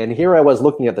 And here I was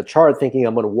looking at the chart thinking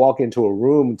I'm going to walk into a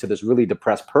room to this really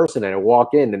depressed person. And I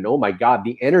walk in, and oh my God,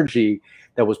 the energy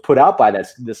that was put out by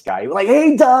this guy. Like,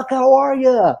 hey, doc, how are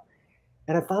you?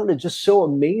 And I found it just so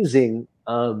amazing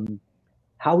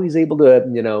how he's able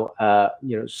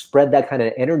to, spread that kind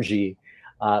of energy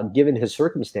given his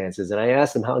circumstances. And I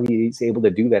asked him how he's able to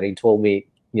do that. And he told me,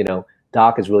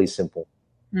 doc, is really simple.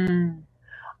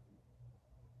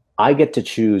 I get to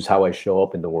choose how I show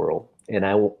up in the world. And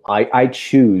I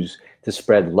choose to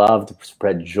spread love, to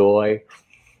spread joy.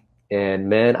 And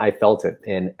man, I felt it.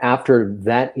 And after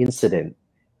that incident,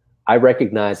 I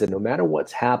recognized that no matter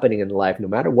what's happening in life, no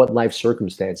matter what life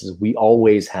circumstances, we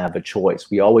always have a choice.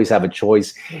 We always have a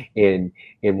choice in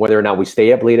whether or not we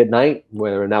stay up late at night,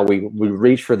 whether or not we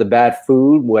reach for the bad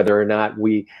food, whether or not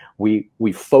we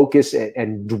focus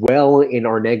and dwell in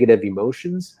our negative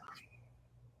emotions,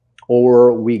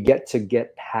 or we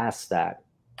get past that.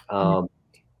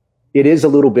 It is a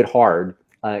little bit hard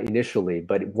initially,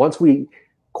 but once we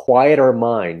quiet our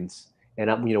minds,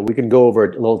 and we can go over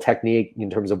a little technique in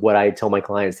terms of what I tell my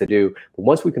clients to do. But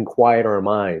once we can quiet our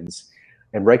minds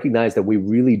and recognize that we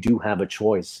really do have a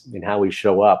choice in how we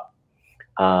show up,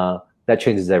 that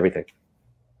changes everything.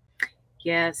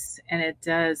 Yes, and it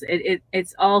does.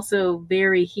 It's also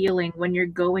very healing when you're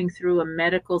going through a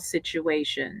medical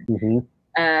situation.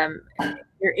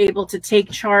 You're able to take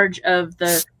charge of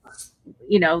the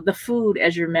food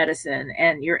as your medicine,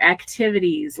 and your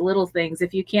activities, little things.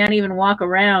 If you can't even walk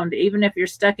around, even if you're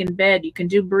stuck in bed, you can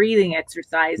do breathing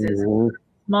exercises,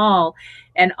 small,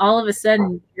 and all of a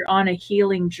sudden you're on a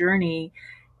healing journey,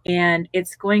 and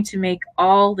it's going to make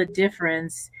all the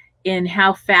difference in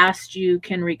how fast you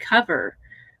can recover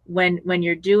when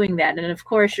you're doing that. And of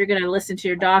course, you're going to listen to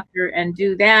your doctor and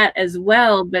do that as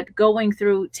well, but going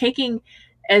through taking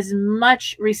as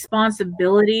much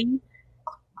responsibility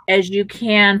as you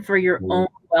can for your own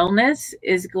wellness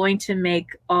is going to make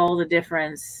all the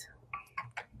difference.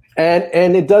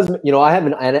 And it does, you know, I have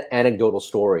an anecdotal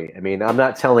story. I mean, I'm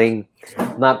not telling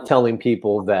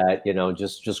people that, you know,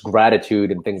 just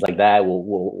gratitude and things like that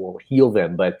will heal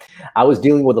them. But I was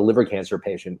dealing with a liver cancer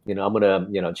patient. You know, I'm gonna,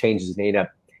 you know, change his name up.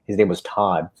 His name was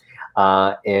Todd,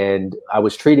 and I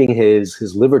was treating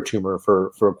his liver tumor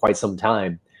for quite some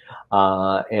time.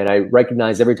 And I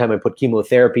recognized every time I put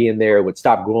chemotherapy in there, it would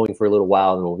stop growing for a little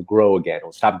while and it would grow again. It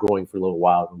would stop growing for a little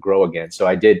while and grow again. So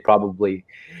I did probably,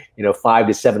 you know, 5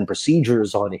 to 7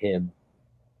 procedures on him,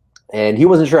 and he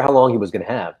wasn't sure how long he was going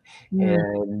to have.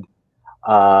 And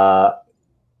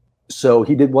so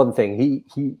he did one thing.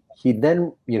 He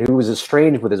then, you know, he was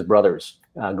estranged with his brothers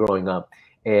growing up,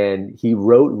 and he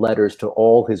wrote letters to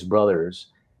all his brothers,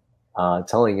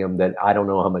 telling him that I don't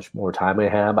know how much more time I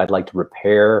have. I'd like to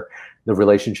repair the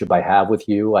relationship I have with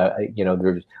you. You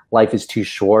know, life is too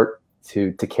short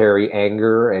to carry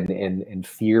anger and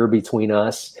fear between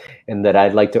us, and that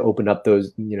I'd like to open up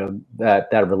those, you know,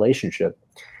 that relationship.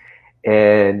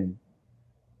 And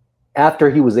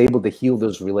after he was able to heal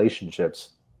those relationships,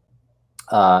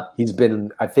 he's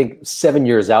been, I think, 7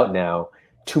 years out now,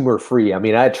 tumor free. I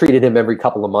mean, I treated him every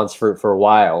couple of months for a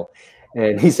while.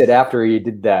 And he said after he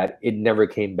did that, it never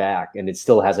came back, and it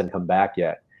still hasn't come back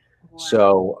yet. Wow.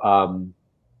 So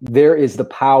there is the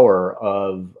power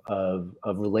of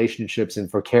relationships, and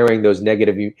for carrying those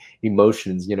negative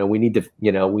emotions. You know, we need to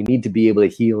be able to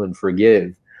heal and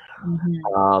forgive.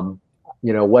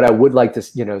 You know, what I would like to,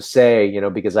 you know, say, you know,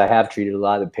 because I have treated a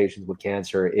lot of patients with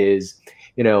cancer, is,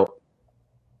 you know,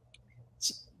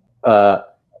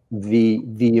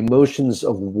 the emotions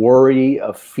of worry,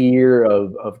 of fear,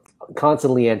 of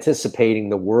constantly anticipating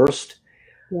the worst,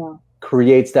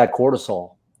 creates that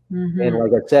cortisol. And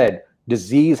like I said,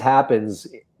 disease happens,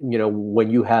 you know,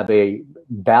 when you have an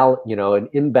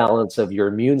imbalance of your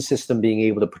immune system being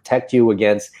able to protect you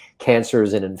against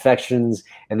cancers and infections,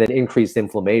 and then increased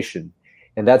inflammation.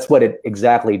 And that's what it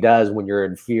exactly does when you're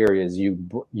in fear, is you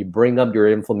bring up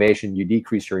your inflammation, you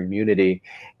decrease your immunity,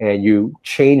 and you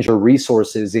change your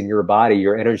resources in your body,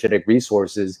 your energetic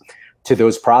resources, to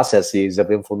those processes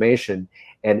of inflammation.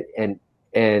 And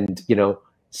you know,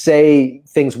 say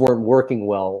things weren't working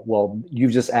well,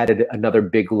 you've just added another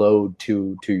big load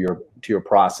to your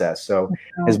process. So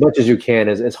as much as you can,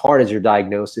 as hard as your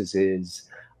diagnosis is,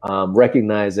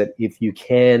 recognize that if you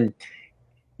can,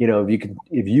 you know,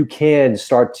 if you can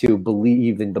start to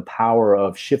believe in the power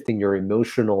of shifting your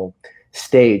emotional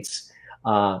states,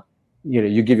 you know,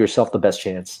 you give yourself the best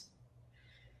chance.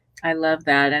 I love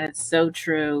that. And it's so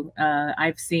true.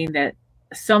 I've seen that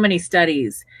so many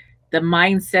studies, the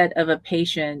mindset of a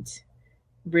patient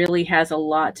really has a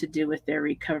lot to do with their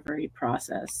recovery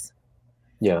process.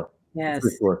 Yeah. Yes.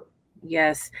 For sure.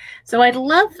 Yes. So I'd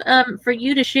love for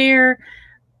you to share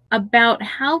about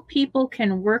how people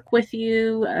can work with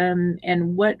you,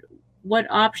 and what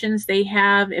options they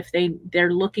have if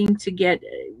they're looking to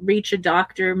reach a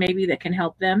doctor maybe that can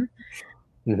help them.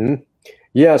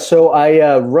 Yeah, so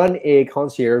I run a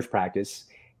concierge practice,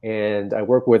 and I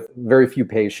work with very few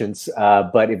patients.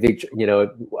 But if they, you know,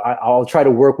 I'll try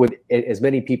to work with as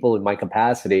many people in my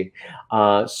capacity.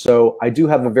 So I do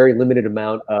have a very limited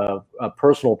amount of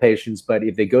personal patients. But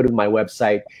if they go to my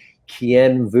website,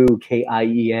 Kien Vuu,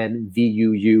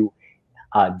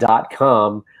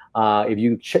 KIENVUU.com. If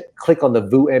you click on the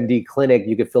Vuu MD Clinic,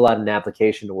 you can fill out an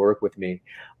application to work with me.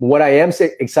 What I am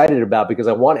excited about, because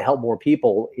I want to help more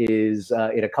people, is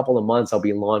in a couple of months I'll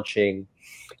be launching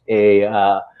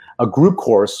a group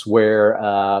course where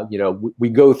you know, we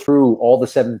go through all the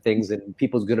 7 things, and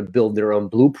people's going to build their own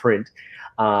blueprint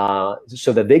so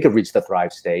that they could reach the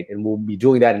Thrive state. And we'll be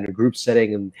doing that in a group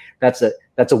setting, and that's a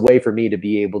way for me to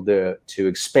be able to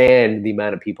expand the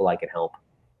amount of people I can help.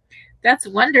 That's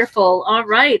wonderful. All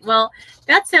right. Well,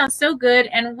 that sounds so good.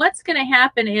 And what's going to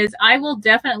happen is I will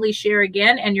definitely share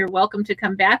again, and you're welcome to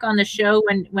come back on the show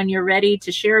when you're ready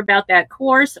to share about that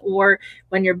course, or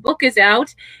when your book is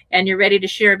out and you're ready to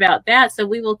share about that. So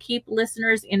we will keep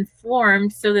listeners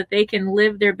informed so that they can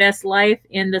live their best life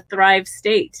in the Thrive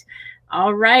state.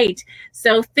 All right.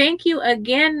 So thank you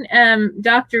again,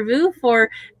 Dr. Vuu,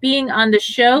 for being on the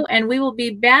show. And we will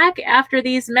be back after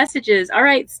these messages. All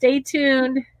right. Stay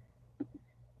tuned.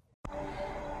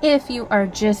 If you are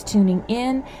just tuning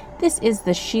in, this is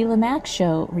the Sheila Mack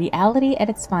Show, reality at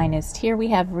its finest. Here we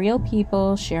have real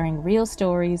people sharing real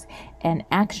stories and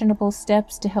actionable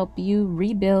steps to help you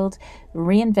rebuild,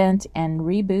 reinvent, and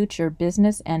reboot your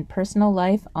business and personal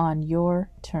life on your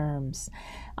terms.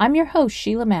 I'm your host,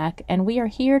 Sheila Mack, and we are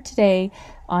here today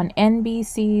on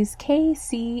NBC's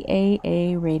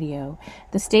KCAA Radio,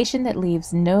 the station that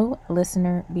leaves no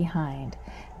listener behind.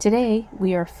 Today,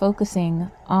 we are focusing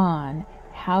on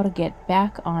how to get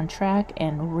back on track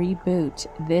and reboot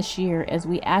this year as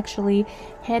we actually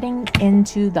heading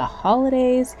into the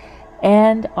holidays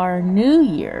and our new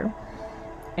year.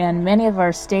 And many of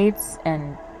our states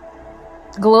and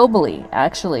globally,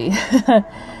 actually,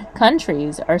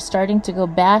 countries are starting to go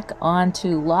back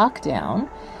onto lockdown.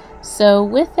 So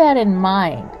with that in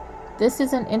mind, this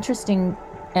is an interesting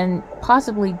and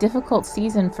possibly difficult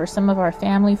season for some of our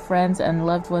family, friends, and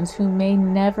loved ones who may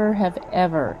never have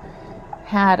ever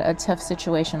had a tough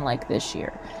situation like this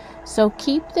year. So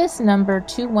keep this number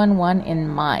 211 in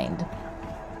mind.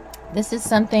 This is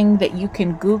something that you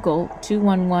can Google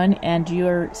 211 and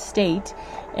your state,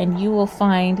 and you will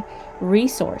find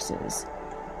resources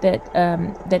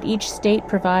that each state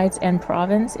provides and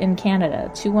province in Canada.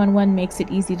 211 makes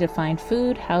it easy to find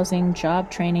food, housing,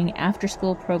 job training,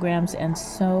 after-school programs, and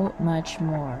so much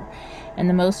more. And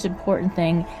the most important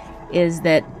thing is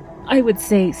that I would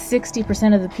say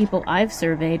 60% of the people I've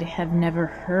surveyed have never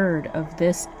heard of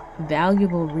this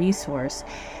valuable resource.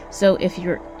 So if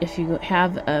you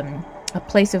have a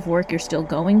place of work you're still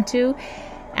going to,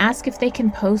 ask if they can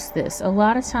post this. A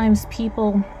lot of times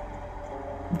people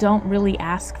don't really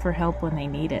ask for help when they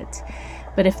need it,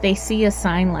 but if they see a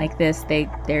sign like this,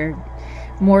 they're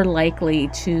more likely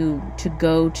to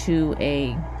go to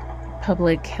a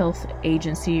public health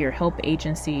agency or help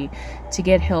agency to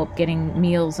get help getting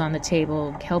meals on the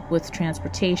table, help with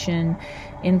transportation,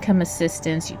 income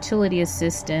assistance, utility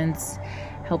assistance,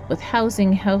 help with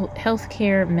housing, health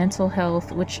care, mental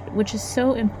health, which is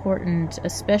so important,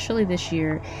 especially this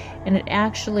year, and it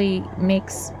actually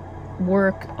makes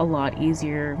work a lot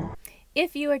easier.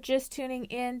 If you are just tuning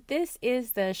in, this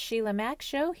is the Sheila Mack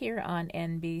Show here on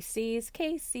NBC's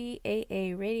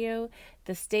KCAA Radio,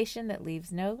 the station that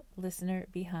leaves no listener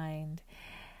behind.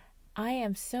 I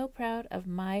am so proud of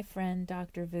my friend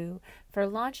Dr. Vuu for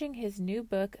launching his new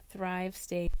book, Thrive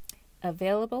State,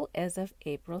 available as of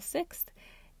April 6th.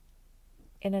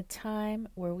 In a time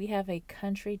where we have a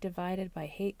country divided by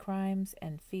hate crimes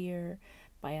and fear,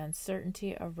 by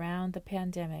uncertainty around the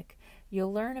pandemic,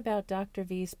 you'll learn about Dr.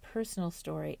 V's personal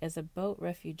story as a boat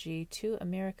refugee to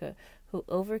America who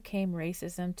overcame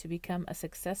racism to become a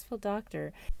successful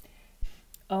doctor,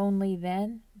 only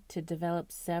then to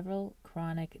develop several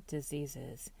chronic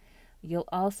diseases. You'll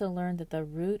also learn that the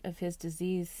root of his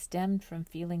disease stemmed from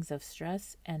feelings of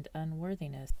stress and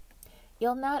unworthiness.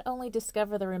 You'll not only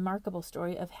discover the remarkable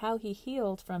story of how he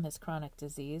healed from his chronic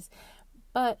disease,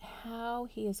 but how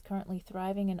he is currently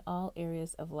thriving in all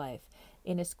areas of life.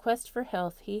 In his quest for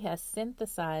health, he has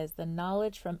synthesized the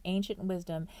knowledge from ancient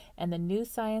wisdom and the new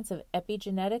science of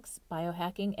epigenetics,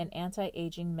 biohacking, and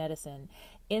anti-aging medicine.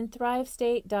 In Thrive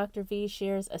State, Dr. V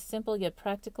shares a simple yet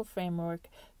practical framework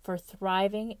for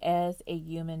thriving as a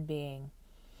human being.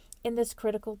 In this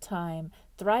critical time,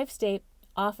 Thrive State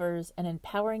offers an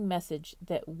empowering message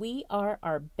that we are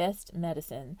our best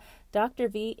medicine. Dr.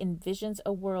 V envisions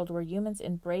a world where humans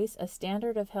embrace a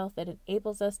standard of health that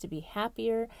enables us to be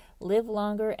happier, live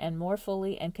longer and more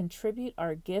fully, and contribute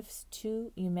our gifts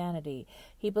to humanity.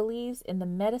 He believes in the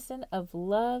medicine of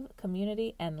love,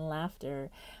 community, and laughter.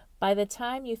 By the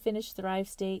time you finish Thrive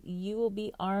State, you will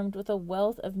be armed with a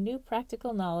wealth of new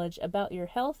practical knowledge about your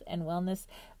health and wellness,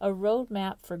 a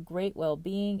roadmap for great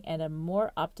well-being, and a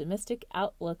more optimistic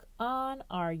outlook on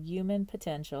our human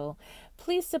potential.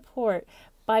 Please support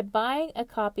by buying a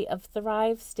copy of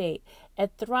Thrive State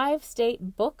at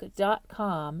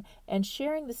thrivestatebook.com and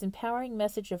sharing this empowering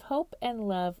message of hope and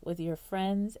love with your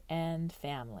friends and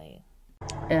family.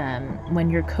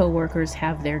 When your coworkers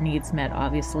have their needs met,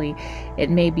 obviously, it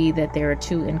may be that they're a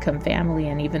two-income family,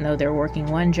 and even though they're working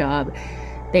one job,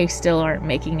 they still aren't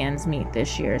making ends meet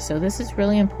this year. So this is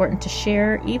really important to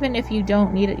share. Even if you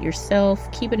don't need it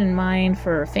yourself, keep it in mind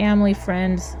for family,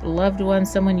 friends, loved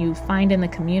ones, someone you find in the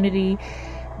community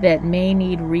that may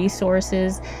need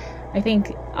resources. I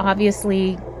think,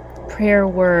 obviously, prayer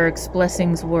works,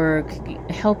 blessings work,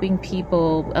 helping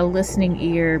people, a listening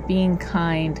ear, being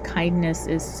kind. Kindness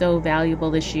is so valuable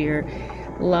this year.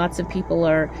 Lots of people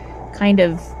are kind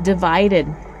of divided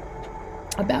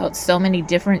about so many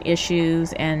different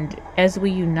issues, and as we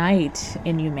unite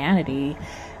in humanity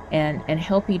and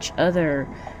help each other,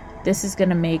 this is going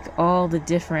to make all the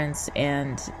difference.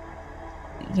 And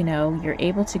you're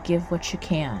able to give what you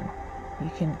can.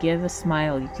 You can give a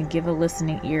smile, you can give a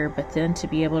listening ear, but then to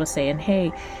be able to say, and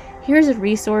hey, here's a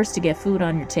resource to get food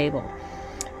on your table.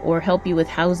 or help you with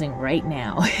housing right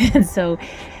now. And so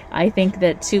I think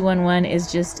that 211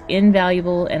 is just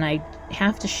invaluable, and I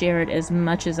have to share it as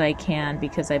much as I can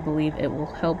because I believe it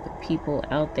will help people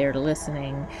out there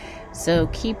listening. So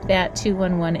keep that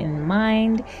 211 in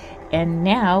mind. And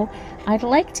now I'd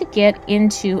like to get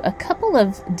into a couple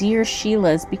of Dear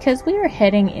Sheilas because we are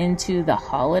heading into the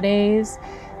holidays.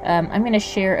 I'm going to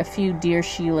share a few Dear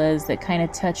Sheilas that kind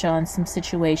of touch on some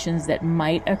situations that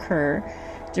might occur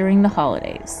during the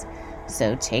holidays.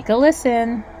 So take a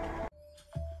listen.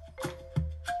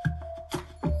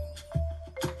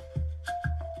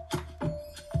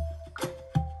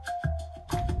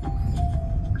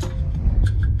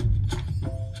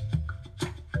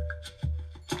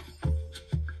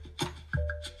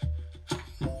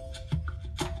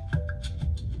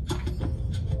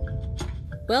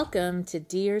 Welcome to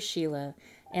Dear Sheila,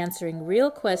 answering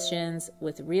real questions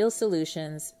with real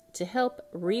solutions to help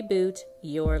reboot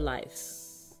your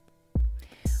life.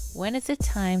 When is it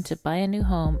time to buy a new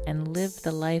home and live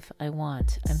the life I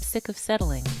want? I'm sick of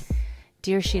settling.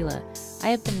 Dear Sheila, I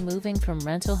have been moving from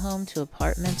rental home to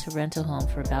apartment to rental home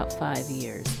for about 5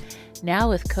 years. Now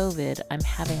with COVID, I'm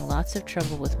having lots of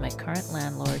trouble with my current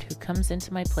landlord who comes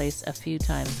into my place a few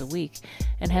times a week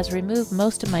and has removed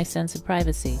most of my sense of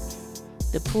privacy.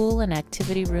 The pool and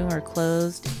activity room are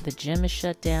closed, the gym is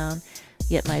shut down,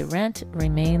 yet my rent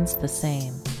remains the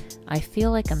same. I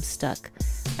feel like I'm stuck.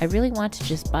 I really want to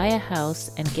just buy a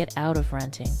house and get out of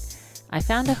renting. I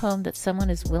found a home that someone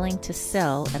is willing to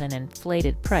sell at an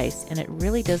inflated price, and it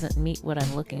really doesn't meet what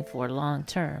I'm looking for long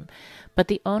term. But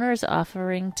the owner is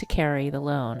offering to carry the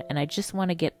loan, and I just want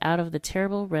to get out of the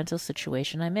terrible rental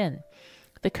situation I'm in.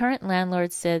 The current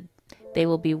landlord said they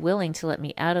will be willing to let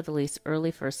me out of the lease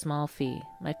early for a small fee.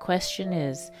 My question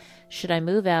is, should I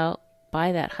move out,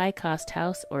 buy that high-cost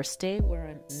house, or stay where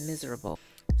I'm miserable?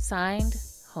 Signed,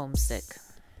 Homesick.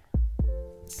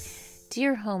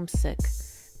 Dear Homesick,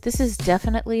 this is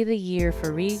definitely the year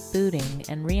for rebooting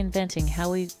and reinventing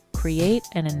how we create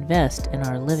and invest in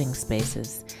our living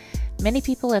spaces. Many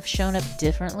people have shown up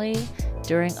differently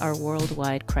during our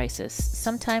worldwide crisis.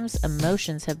 Sometimes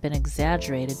emotions have been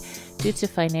exaggerated due to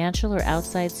financial or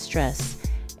outside stress,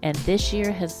 and this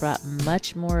year has brought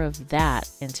much more of that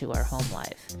into our home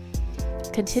life.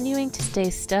 Continuing to stay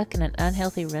stuck in an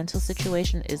unhealthy rental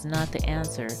situation is not the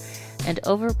answer, and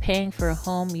overpaying for a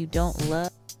home you don't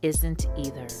love isn't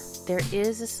either. There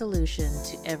is a solution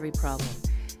to every problem.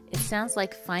 It sounds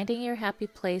like finding your happy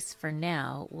place for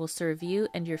now will serve you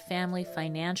and your family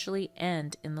financially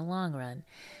and in the long run.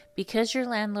 Because your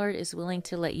landlord is willing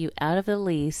to let you out of the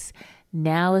lease,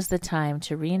 now is the time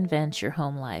to reinvent your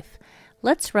home life.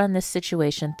 Let's run this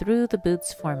situation through the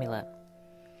Boots formula.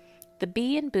 The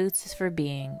B in Boots is for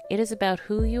being. It is about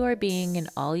who you are being and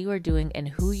all you are doing and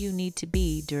who you need to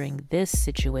be during this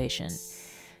situation.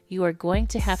 You are going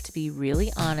to have to be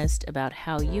really honest about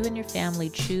how you and your family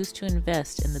choose to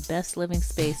invest in the best living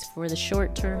space for the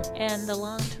short term and the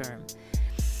long term.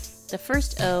 The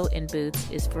first O in Boots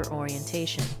is for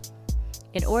orientation.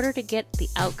 In order to get the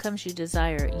outcomes you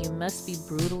desire, you must be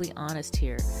brutally honest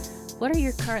here. What are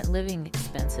your current living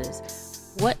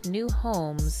expenses? What new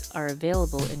homes are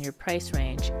available in your price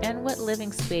range? And what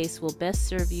living space will best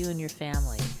serve you and your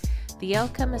family? The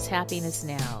outcome is happiness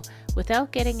now,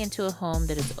 without getting into a home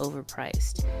that is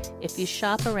overpriced. If you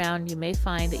shop around, you may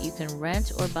find that you can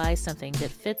rent or buy something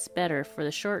that fits better for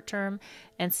the short term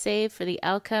and save for the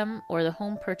outcome or the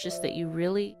home purchase that you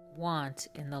really want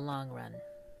in the long run.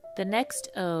 The next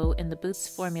O in the Boots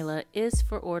formula is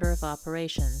for order of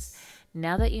operations.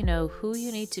 Now that you know who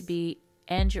you need to be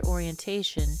and your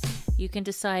orientation, you can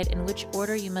decide in which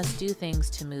order you must do things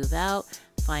to move out,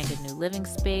 find a new living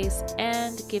space,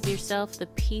 and give yourself the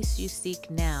peace you seek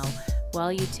now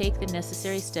while you take the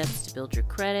necessary steps to build your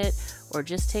credit or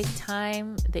just take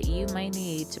time that you might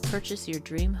need to purchase your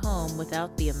dream home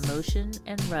without the emotion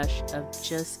and rush of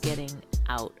just getting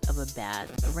out of a bad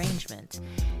arrangement.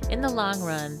 In the long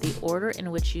run, the order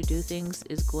in which you do things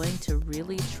is going to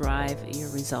really drive your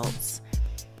results.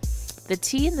 The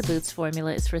T in the Boots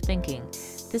formula is for thinking.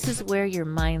 This is where your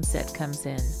mindset comes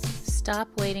in. Stop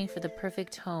waiting for the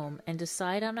perfect home and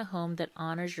decide on a home that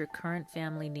honors your current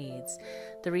family needs.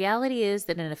 The reality is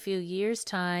that in a few years'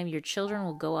 time, your children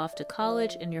will go off to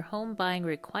college and your home buying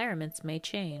requirements may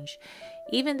change.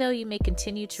 Even though you may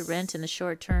continue to rent in the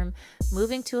short term,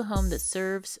 moving to a home that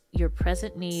serves your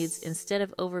present needs instead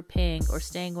of overpaying or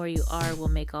staying where you are will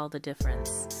make all the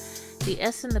difference. The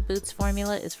S in the Boots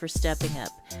formula is for stepping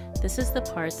up. This is the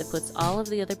part that puts all of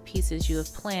the other pieces you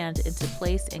have planned into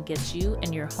place and gets you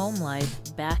and your home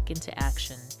life back into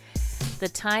action. The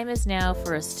time is now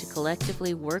for us to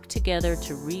collectively work together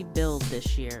to rebuild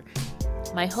this year.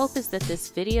 My hope is that this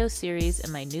video series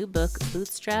and my new book,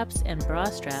 Bootstraps and Bra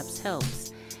Straps,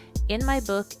 helps. In my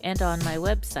book and on my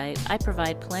website, I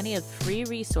provide plenty of free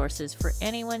resources for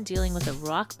anyone dealing with a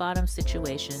rock-bottom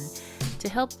situation to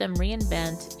help them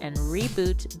reinvent and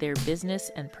reboot their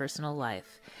business and personal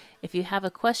life. If you have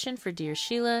a question for Dear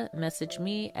Sheila, message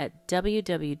me at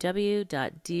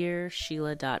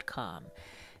www.dearsheila.com.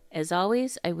 As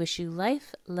always, I wish you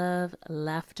life, love,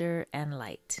 laughter, and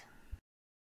light.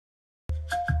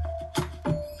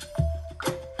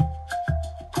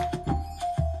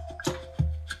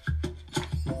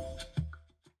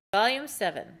 Volume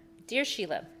 7. Dear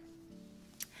Sheila,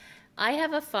 I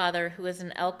have a father who is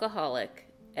an alcoholic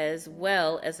as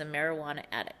well as a marijuana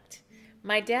addict.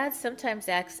 My dad sometimes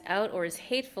acts out or is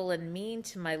hateful and mean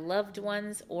to my loved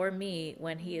ones or me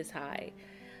when he is high.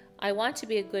 I want to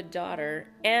be a good daughter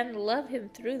and love him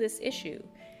through this issue.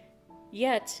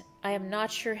 Yet, I am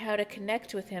not sure how to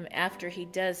connect with him after he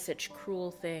does such cruel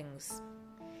things.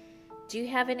 Do you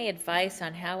have any advice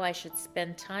on how I should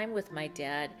spend time with my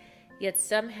dad, yet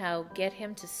somehow get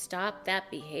him to stop that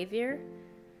behavior?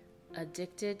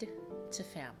 Addicted to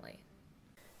family.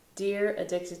 Dear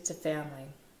Addicted to Family,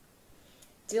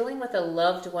 dealing with a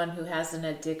loved one who has an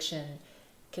addiction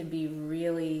can be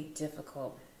really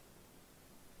difficult.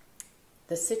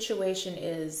 The situation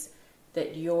is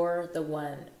that you're the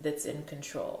one that's in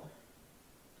control.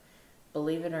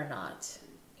 Believe it or not,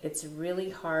 it's really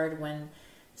hard when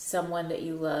someone that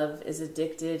you love is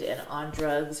addicted and on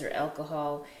drugs or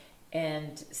alcohol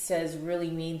and says really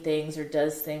mean things or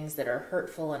does things that are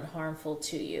hurtful and harmful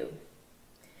to you.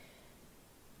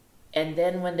 And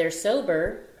then when they're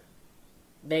sober,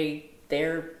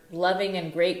 they're loving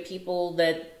and great people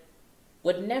that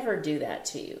would never do that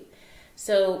to you.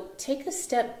 So take a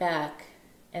step back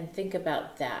and think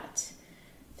about that.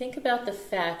 Think about the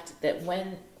fact that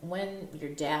when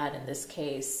your dad, in this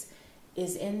case,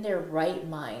 is in their right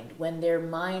mind, when their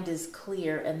mind is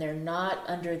clear and they're not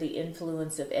under the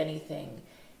influence of anything,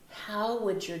 how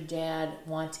would your dad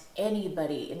want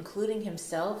anybody, including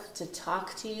himself, to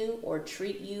talk to you or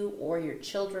treat you or your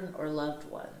children or loved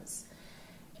ones?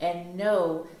 And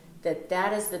know that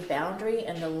that is the boundary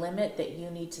and the limit that you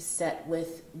need to set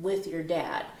with your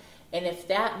dad. And if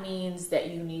that means that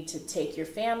you need to take your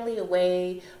family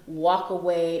away, walk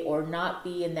away, or not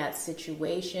be in that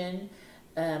situation,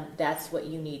 that's what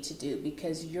you need to do,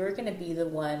 because you're going to be the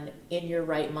one in your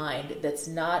right mind that's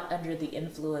not under the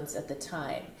influence at the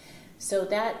time. So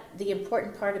the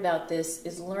important part about this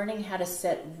is learning how to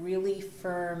set really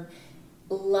firm,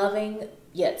 loving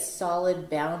yet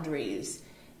solid boundaries.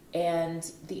 And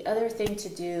the other thing to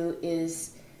do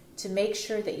is to make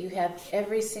sure that you have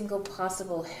every single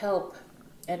possible help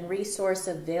and resource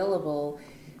available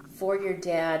for your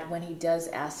dad when he does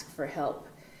ask for help.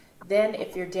 Then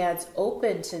if your dad's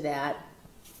open to that,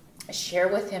 share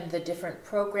with him the different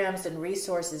programs and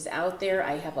resources out there.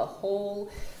 I have a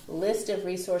whole list of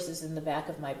resources in the back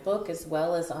of my book as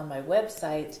well as on my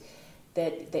website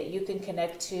that you can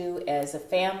connect to as a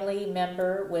family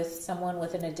member with someone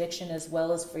with an addiction, as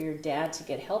well as for your dad to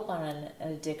get help on an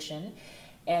addiction.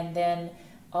 And then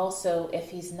also, if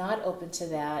he's not open to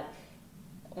that,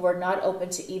 we're not open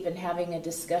to even having a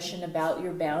discussion about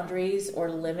your boundaries or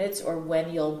limits or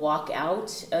when you'll walk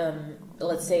out.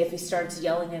 Let's say if he starts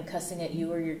yelling and cussing at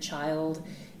you or your child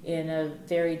in a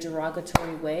very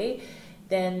derogatory way,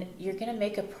 then you're going to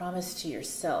make a promise to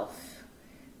yourself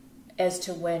as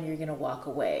to when you're going to walk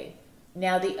away.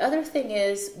 Now, the other thing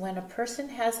is, when a person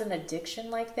has an addiction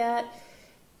like that,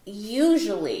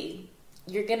 usually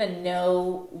you're going to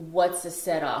know what's a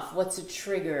set-off, what's a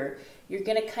trigger. You're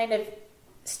going to kind of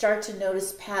start to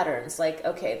notice patterns, like,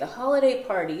 okay, the holiday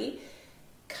party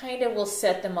kind of will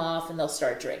set them off and they'll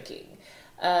start drinking.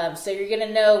 So you're going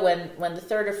to know when the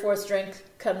third or fourth drink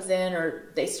comes in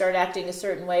or they start acting a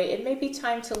certain way, it may be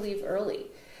time to leave early.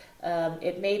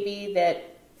 It may be that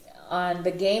on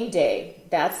the game day,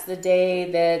 that's the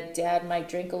day that dad might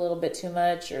drink a little bit too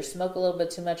much or smoke a little bit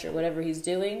too much or whatever he's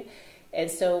doing. And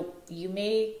so you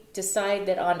may decide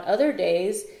that on other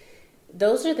days,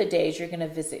 those are the days you're going to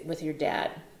visit with your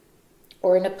dad,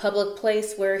 or in a public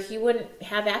place where he wouldn't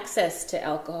have access to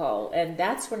alcohol. And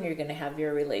that's when you're going to have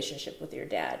your relationship with your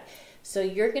dad. So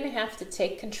you're going to have to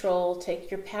take control, take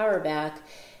your power back.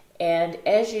 And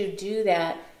as you do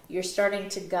that, you're starting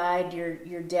to guide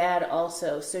your dad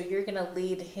also. So you're going to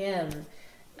lead him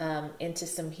into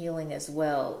some healing as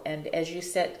well. And as you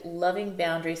set loving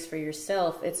boundaries for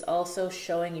yourself, it's also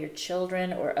showing your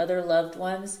children or other loved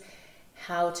ones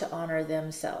how to honor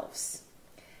themselves.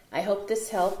 I hope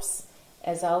this helps.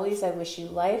 As always, I wish you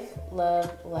life,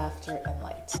 love, laughter, and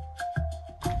light.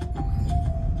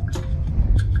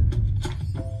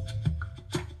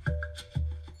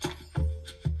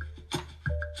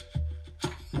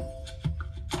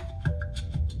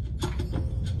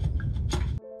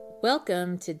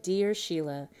 Welcome to Dear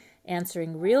Sheila,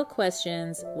 answering real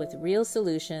questions with real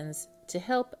solutions to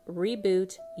help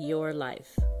reboot your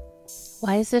life.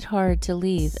 Why is it hard to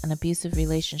leave an abusive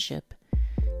relationship?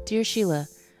 Dear Sheila,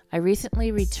 I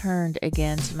recently returned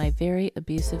again to my very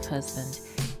abusive husband.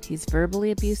 He's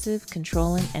verbally abusive,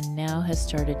 controlling, and now has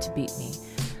started to beat me.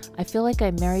 I feel like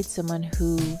I married someone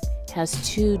who has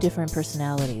two different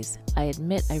personalities. I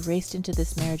admit I raced into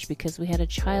this marriage because we had a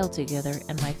child together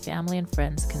and my family and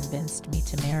friends convinced me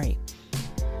to marry.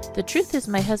 The truth is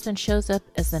my husband shows up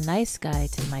as the nice guy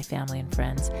to my family and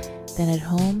friends, then at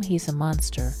home he's a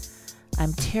monster.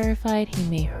 I'm terrified he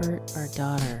may hurt our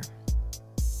daughter.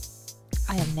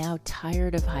 I am now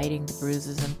tired of hiding the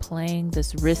bruises and playing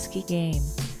this risky game.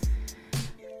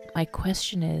 My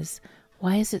question is,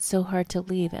 why is it so hard to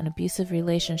leave an abusive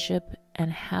relationship,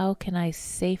 and how can I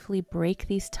safely break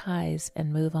these ties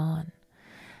and move on?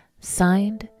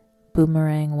 Signed,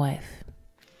 Boomerang Wife.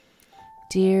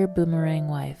 Dear Boomerang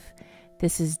Wife,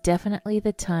 this is definitely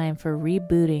the time for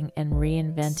rebooting and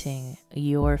reinventing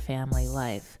your family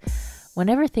life.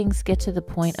 Whenever things get to the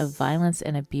point of violence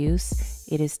and abuse,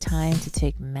 it is time to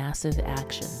take massive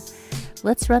action.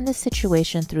 Let's run this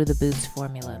situation through the Boots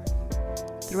formula.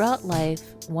 Throughout life,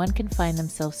 one can find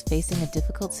themselves facing a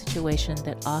difficult situation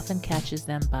that often catches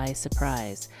them by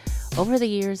surprise. Over the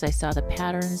years, I saw the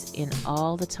patterns in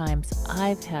all the times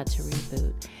I've had to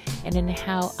reboot, and in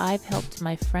how I've helped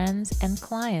my friends and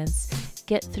clients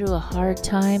get through a hard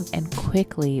time and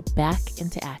quickly back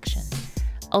into action.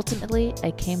 Ultimately,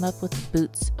 I came up with the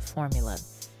Boots formula.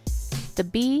 The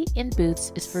B in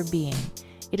Boots is for being.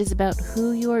 It is about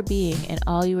who you are being and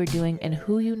all you are doing and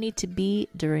who you need to be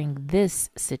during this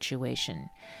situation.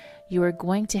 You are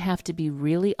going to have to be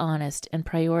really honest and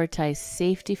prioritize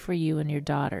safety for you and your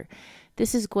daughter.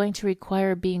 This is going to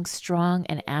require being strong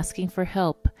and asking for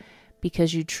help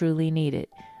because you truly need it.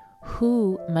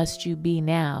 Who must you be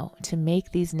now to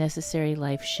make these necessary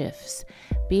life shifts?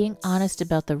 Being honest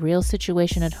about the real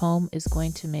situation at home is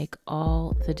going to make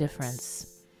all the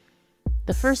difference.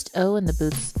 The first O in the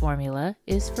Boots formula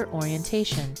is for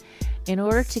orientation. In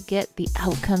order to get the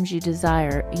outcomes you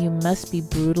desire, you must be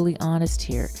brutally honest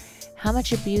here. How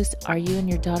much abuse are you and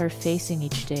your daughter facing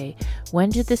each day? When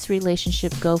did this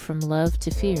relationship go from love to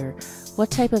fear?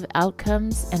 What type of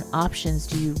outcomes and options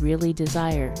do you really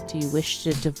desire? Do you wish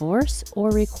to divorce or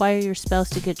require your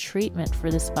spouse to get treatment for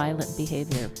this violent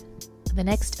behavior? The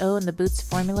next O in the Boots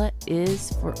formula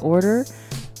is for order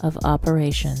of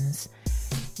operations.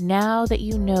 Now that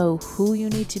you know who you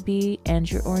need to be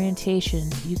and your orientation,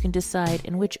 you can decide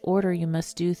in which order you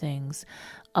must do things.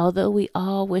 Although we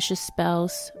all wish a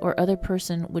spouse or other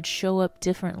person would show up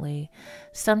differently,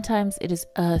 sometimes it is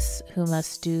us who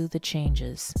must do the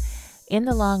changes. In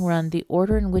the long run, the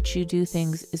order in which you do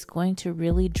things is going to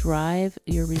really drive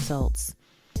your results.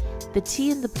 The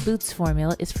T in the Boots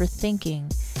formula is for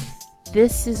thinking.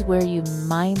 This is where your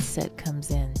mindset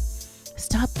comes in.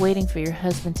 Stop waiting for your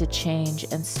husband to change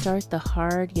and start the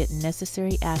hard yet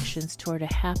necessary actions toward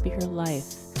a happier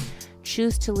life.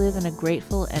 Choose to live in a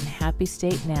grateful and happy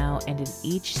state now and in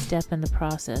each step in the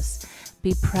process.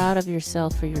 Be proud of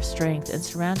yourself for your strength and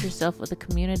surround yourself with a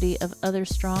community of other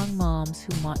strong moms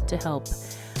who want to help.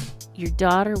 Your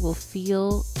daughter will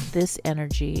feel this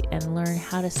energy and learn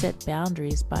how to set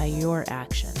boundaries by your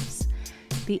actions.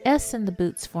 The S in the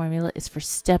Boots formula is for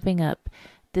stepping up.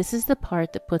 This is the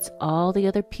part that puts all the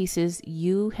other pieces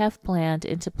you have planned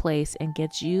into place and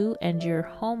gets you and your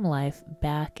home life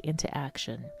back into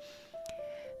action.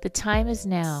 The time is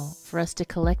now for us to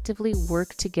collectively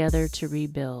work together to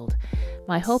rebuild.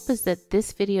 My hope is that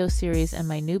this video series and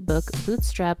my new book,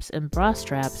 Bootstraps and Bra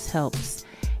Straps, helps.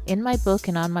 In my book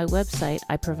and on my website,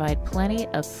 I provide plenty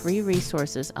of free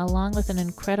resources along with an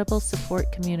incredible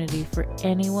support community for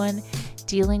anyone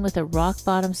dealing with a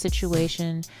rock-bottom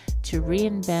situation to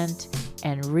reinvent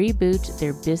and reboot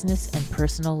their business and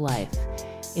personal life.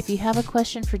 If you have a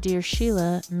question for Dear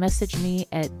Sheila, message me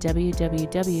at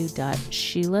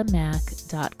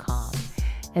www.sheilamac.com.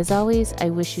 As always, I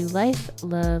wish you life,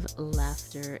 love,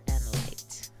 laughter, and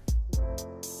light.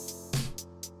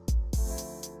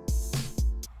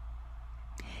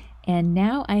 And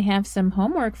now I have some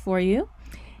homework for you.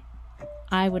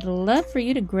 I would love for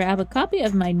you to grab a copy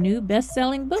of my new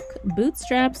best-selling book,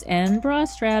 Bootstraps and Bra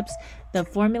Straps, the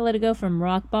formula to go from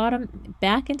rock bottom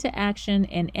back into action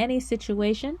in any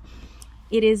situation.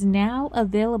 It is now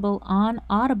available on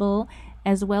Audible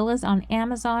as well as on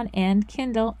Amazon and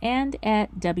Kindle, and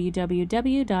at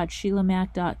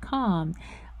www.sheilamac.com.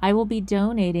 I will be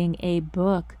donating a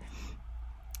book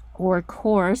or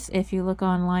course. If you look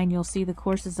online, you'll see the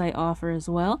courses I offer as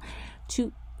well,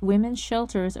 to women's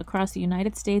shelters across the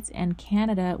United States and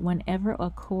Canada whenever a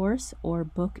course or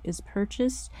book is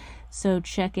purchased. So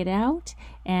check it out,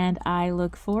 and I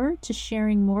look forward to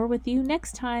sharing more with you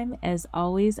next time. As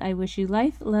always, I wish you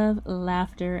life, love,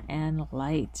 laughter, and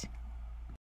light.